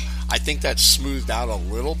so I think that's smoothed out a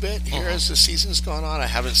little bit here as the season's gone on. I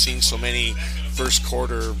haven't seen so many first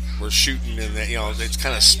quarter we're shooting, and it's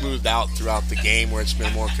kind of smoothed out throughout the game where it's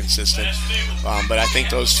been more consistent. But I think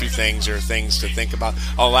those two things are things to think about.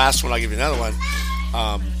 Oh, last one, I'll give you another one.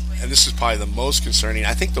 And this is probably the most concerning.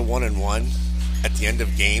 I think the 1-and-1 at the end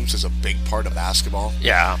of games is a big part of basketball.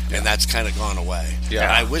 Yeah. And that's kind of gone away. Yeah.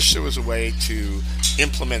 And I wish there was a way to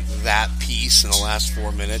implement that piece in the last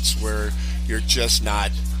 4 minutes where you're just not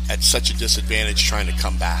at such a disadvantage trying to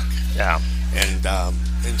come back. Yeah. And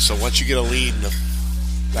so once you get a lead in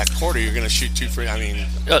that quarter, you're going to shoot two free. I mean,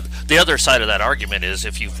 the other side of that argument is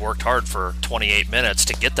if you've worked hard for 28 minutes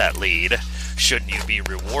to get that lead, shouldn't you be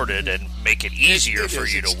rewarded and make it easier for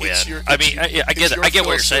you to win? I get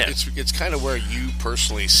what you're saying. It's kind of where you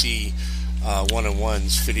personally see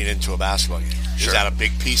 1-and-1s fitting into a basketball game. Sure. Is that a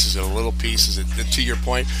big piece? Is it a little piece? Is it, to your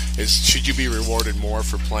point, should you be rewarded more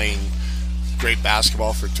for playing great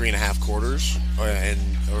basketball for 3.5 quarters,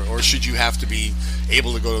 or should you have to be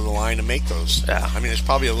able to go to the line and make those? Yeah. I mean, it's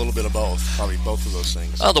probably a little bit of both. Probably both of those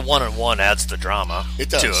things. Well, the 1-and-1 adds the drama. It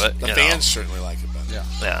does. To it. The fans certainly like it better.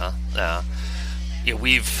 Yeah. Yeah,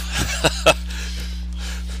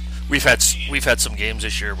 we've had some games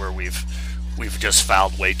this year where we've just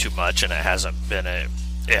fouled way too much, and it hasn't and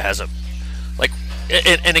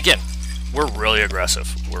again, we're really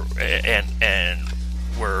aggressive. We're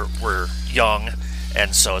young,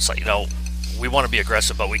 and so it's like, we want to be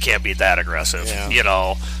aggressive, but we can't be that aggressive,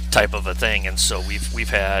 type of a thing. And so we've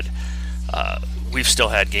still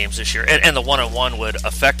had games this year, and the 1-on-1 would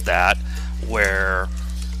affect that, where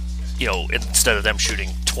instead of them shooting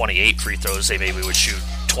 28 free throws, they maybe would shoot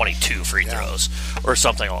 22 free throws or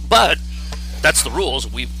something. But that's the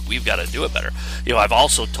rules. We've got to do it better. I've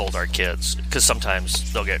also told our kids, because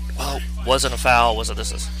sometimes they'll get, wasn't a foul, wasn't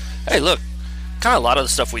this. Hey, look, kind of a lot of the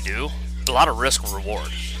stuff we do, a lot of risk reward.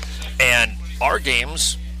 And our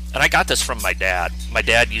games, and I got this from my dad. My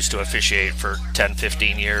dad used to officiate for 10,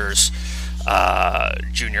 15 years,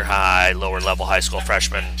 junior high, lower level high school,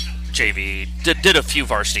 freshman, JV, did a few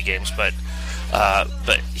varsity games, but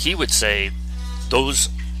he would say those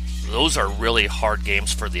are really hard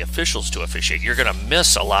games for the officials to officiate. You're going to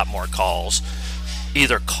miss a lot more calls,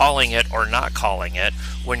 either calling it or not calling it,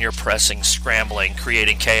 when you're pressing, scrambling,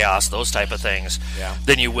 creating chaos, those type of things,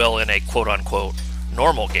 than you will in a quote-unquote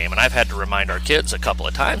normal game. And I've had to remind our kids a couple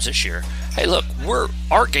of times this year, hey, look,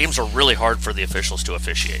 our games are really hard for the officials to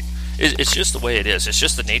officiate. It's just the way it is. It's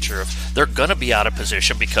just the nature of, they're going to be out of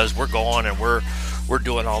position because we're going and we're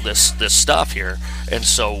doing all this stuff here. And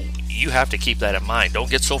so you have to keep that in mind. Don't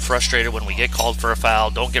get so frustrated when we get called for a foul.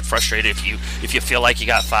 Don't get frustrated if you feel like you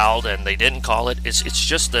got fouled and they didn't call it. It's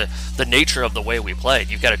just the nature of the way we play.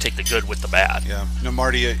 You've got to take the good with the bad. Yeah. Now,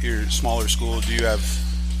 Marty, at your smaller school, do you have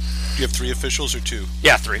 3 officials or 2?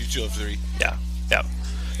 Yeah, 3. You still have 3. Yeah.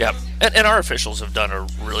 And our officials have done a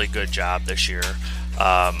really good job this year.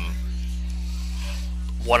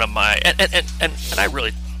 One of my and I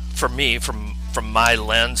really, for me, from my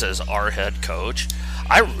lens as our head coach,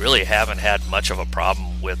 I really haven't had much of a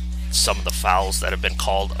problem with some of the fouls that have been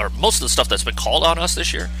called, or most of the stuff that's been called on us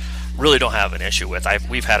this year. really don't have an issue with.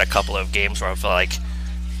 We've had a couple of games where I feel like,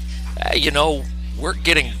 we're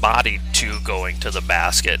getting bodied to going to the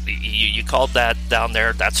basket. You called that down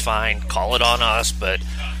there, that's fine. Call it on us, but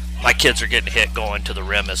my kids are getting hit going to the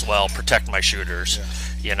rim as well. Protect my shooters,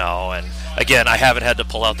 And again, I haven't had to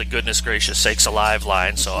pull out the goodness gracious sakes alive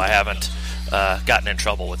line, so I haven't gotten in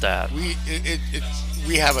trouble with that.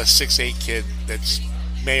 We have a 6'8" kid that's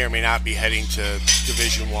may or may not be heading to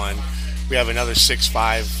Division I. We have another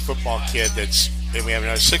 6'5" football kid and we have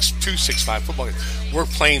another 6'2", 6'5" football kid. We're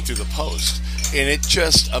playing through the post. And it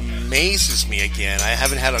just amazes me again. I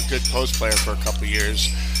haven't had a good post player for a couple of years.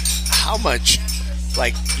 How much,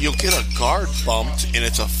 you'll get a guard bumped and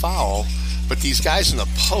it's a foul, but these guys in the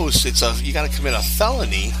post, you got to commit a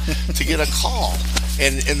felony to get a call.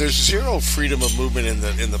 And there's zero freedom of movement in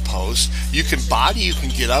the post. You can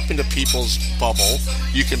get up into people's bubble.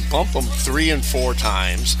 You can bump them 3 and 4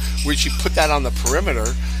 times, which you put that on the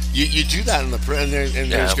perimeter. You do that in the perimeter, and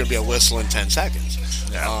there's going to be a whistle in 10 seconds.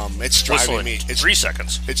 Yeah. It's driving me. It's 3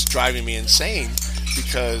 seconds. It's driving me insane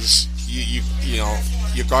because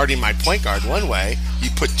you're guarding my point guard one way. You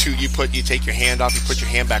take your hand off. You put your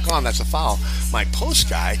hand back on. That's a foul. My post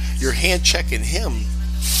guy, you're hand checking him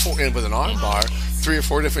with an arm bar 3 or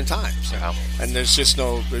 4 different times. Yeah. And it's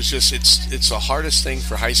the hardest thing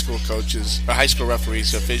for high school coaches or high school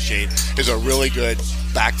referees to officiate is a really good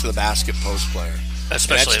back to the basket post player.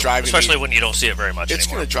 Especially when you don't see it very much It's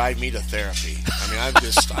anymore. going to drive me to therapy. I mean,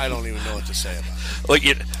 I don't even know what to say about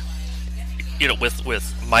it. Well,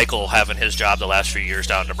 with Michael having his job the last few years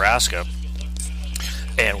down in Nebraska,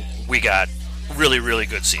 and we got really, really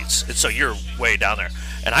good seats. And so you're way down there.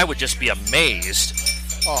 And I would just be amazed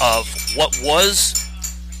of what was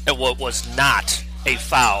and what was not a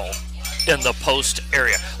foul in the post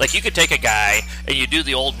area. Like, you could take a guy and you do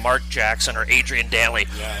the old Mark Jackson or Adrian Dantley,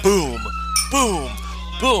 boom, boom,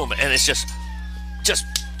 boom, and it's just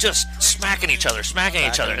smacking each other.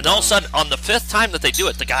 And all of a sudden, on the 5th time that they do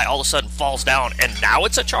it, the guy all of a sudden falls down, and now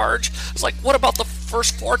it's a charge. It's like, what about the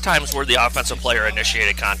first 4 times where the offensive player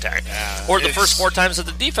initiated contact? Or the first 4 times that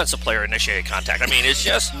the defensive player initiated contact? I mean, it's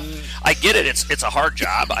just, I get it. It's a hard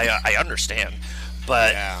job. I understand.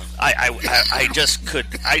 But I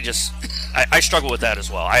struggle with that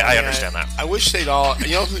as well. I understand that. I wish they'd all,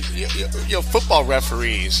 football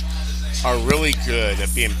referees are really good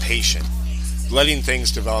at being patient, letting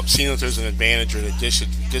things develop, seeing if there's an advantage or a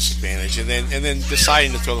disadvantage, and then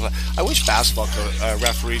deciding to throw the. I wish basketball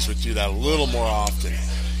referees would do that a little more often.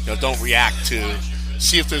 Don't react to,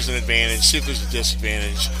 see if there's an advantage, see if there's a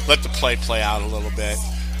disadvantage, let the play out a little bit.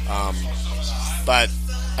 But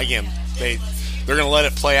again, they're going to let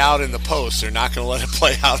it play out in the post. They're not going to let it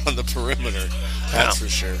play out on the perimeter. That's for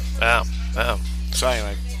sure. Yeah. So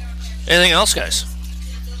anyway, anything else, guys?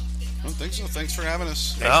 I don't think so. Thanks for having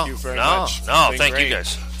us. Thank you very much. No, thank you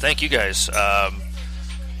guys. Thank you guys.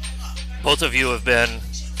 Both of you have been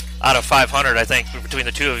out of 500. I think between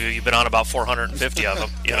the two of you, you've been on about 450 of them.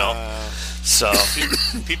 So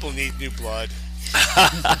people need new blood.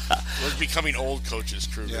 We're becoming old coaches,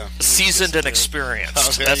 Kruger. Yeah. Seasoned and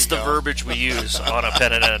experienced. That's the verbiage we use on a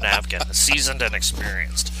pen and a napkin. Seasoned and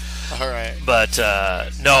experienced. All right. But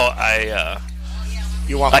no,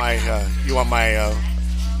 You want my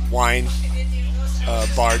wine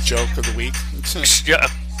bar joke of the week? Yeah,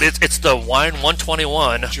 it's the wine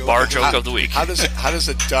 121 bar joke of the week. How does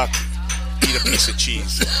a duck eat a piece of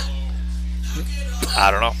cheese?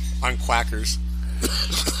 I don't know. On Quackers.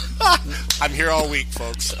 I'm here all week,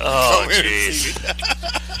 folks. Oh, jeez.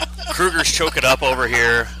 Kruger's choking up over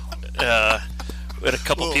here. With a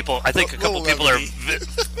couple people. I think a couple people are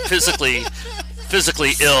physically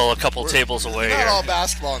ill a couple tables away. Not here. all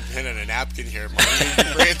basketball and pen and a napkin here, Mark.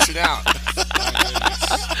 You're branching out.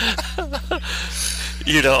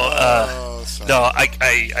 No,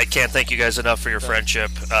 I can't thank you guys enough for your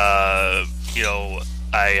friendship.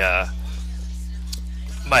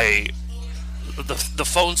 The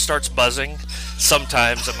phone starts buzzing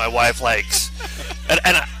sometimes, and my wife likes, and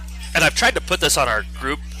I've tried to put this on our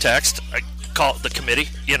group text. I call it the committee,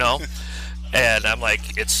 and I'm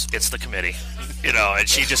like, it's the committee, and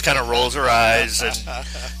she just kind of rolls her eyes, and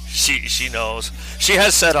she knows. She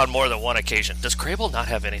has said on more than one occasion, does Krehbiel not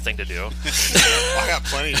have anything to do? I got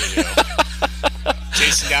plenty to do.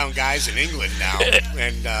 Chasing down guys in England now,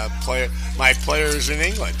 and my player's in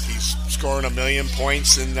England. He's scoring 1 million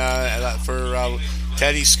points, and for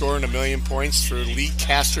Teddy's scoring 1 million points for Lee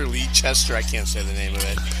Chester. I can't say the name of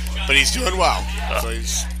it, but he's doing well. So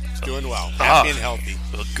he's doing well, happy and healthy.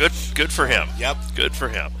 Well, good for him. Yep, good for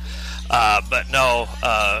him. But no,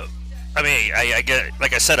 I mean, I get,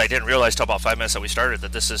 like I said, I didn't realize till about 5 minutes that we started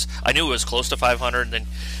that this is. I knew it was close to 500, and then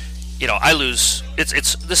I lose.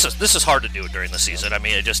 This is hard to do during the season. I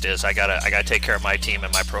mean, it just is. I gotta take care of my team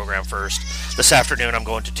and my program first. This afternoon, I'm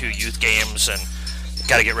going to 2 youth games and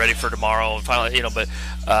got to get ready for tomorrow. And finally, but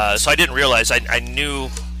so I didn't realize. I knew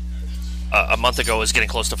a month ago was getting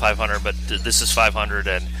close to 500, but this is 500,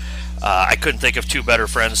 and I couldn't think of 2 better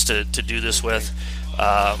friends to do this with.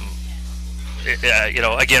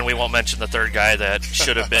 Again, we won't mention the third guy that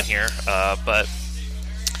should have been here, but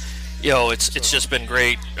it's just been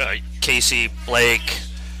great. Casey, Blake,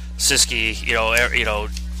 Siski,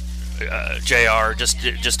 JR,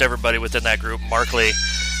 just everybody within that group, Markley,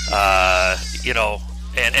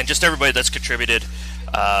 and just everybody that's contributed.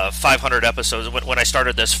 500 episodes. When I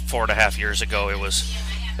started this 4.5 years ago, is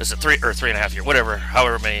it 3.5 years,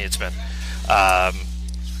 however many it's been.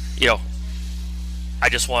 I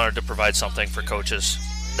just wanted to provide something for coaches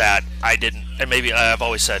that I didn't, and maybe I've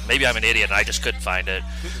always said, maybe I'm an idiot and I just couldn't find it,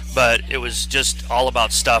 but it was just all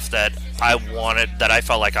about stuff that I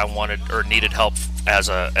felt like I wanted or needed help as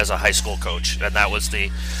a high school coach, and that was the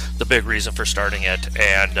big reason for starting it.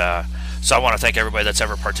 And so I want to thank everybody that's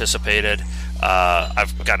ever participated.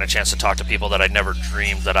 I've gotten a chance to talk to people that I never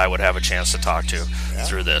dreamed that I would have a chance to talk to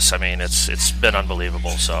through this. I mean, it's been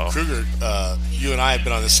unbelievable. So Kruger, you and I have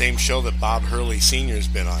been on the same show that Bob Hurley Sr. has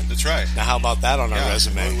been on. That's right. Now, how about that on our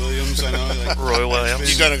resume? Roy Williams, I know. Roy Williams.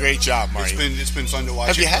 You've done a great job, Marty. It's been fun to watch.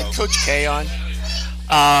 Have you had Coach K on?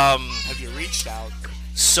 Have you reached out?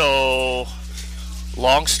 So,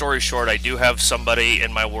 long story short, I do have somebody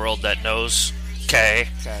in my world that knows K,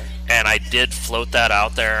 and I did float that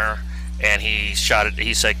out there. And he shot it.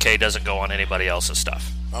 He said K doesn't go on anybody else's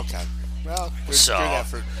stuff. Okay. Well, good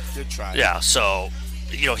effort. Good try. Yeah. So,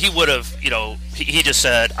 he would have. He just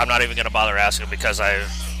said, I'm not even going to bother asking because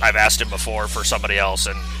I've asked him before for somebody else,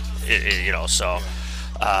 and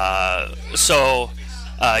So,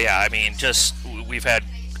 I mean, just we've had,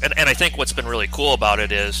 and I think what's been really cool about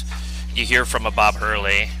it is you hear from a Bob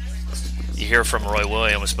Hurley. You hear from Roy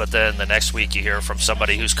Williams, but then the next week you hear from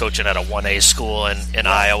somebody who's coaching at a 1A school in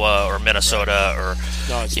Iowa or Minnesota or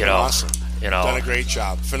it's been awesome. Done a great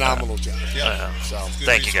job, phenomenal job. So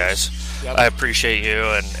thank you guys. Yep. I appreciate you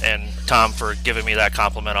and Tom for giving me that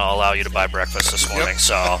compliment. I'll allow you to buy breakfast this morning.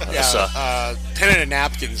 So pen and a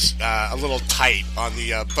napkin's a little tight on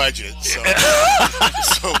the budget. So,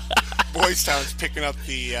 so Boys Town's picking up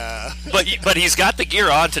the. But he's got the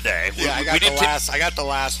gear on today. Yeah, I got the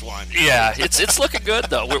last one. Yeah, it's looking good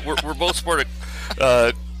though. We're both sporting.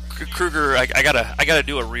 Kruger, I gotta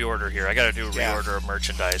do a reorder here. I gotta do a reorder of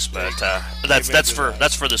merchandise, but that's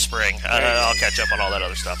for the spring. I'll catch up on all that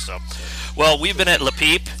other stuff. So, well, we've been at La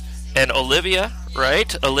Peep, and Olivia,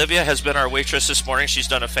 right? Olivia has been our waitress this morning. She's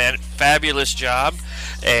done a fabulous job,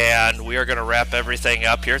 and we are going to wrap everything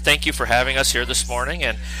up here. Thank you for having us here this morning,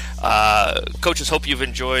 and coaches, hope you've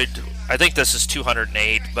enjoyed. I think this is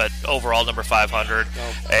 208, but overall number 500,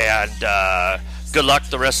 and good luck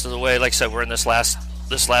the rest of the way. Like I said, we're in this last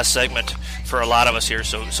segment for a lot of us here,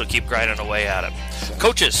 so keep grinding away at it.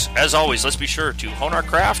 Coaches, as always, let's be sure to hone our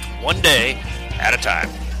craft one day at a time.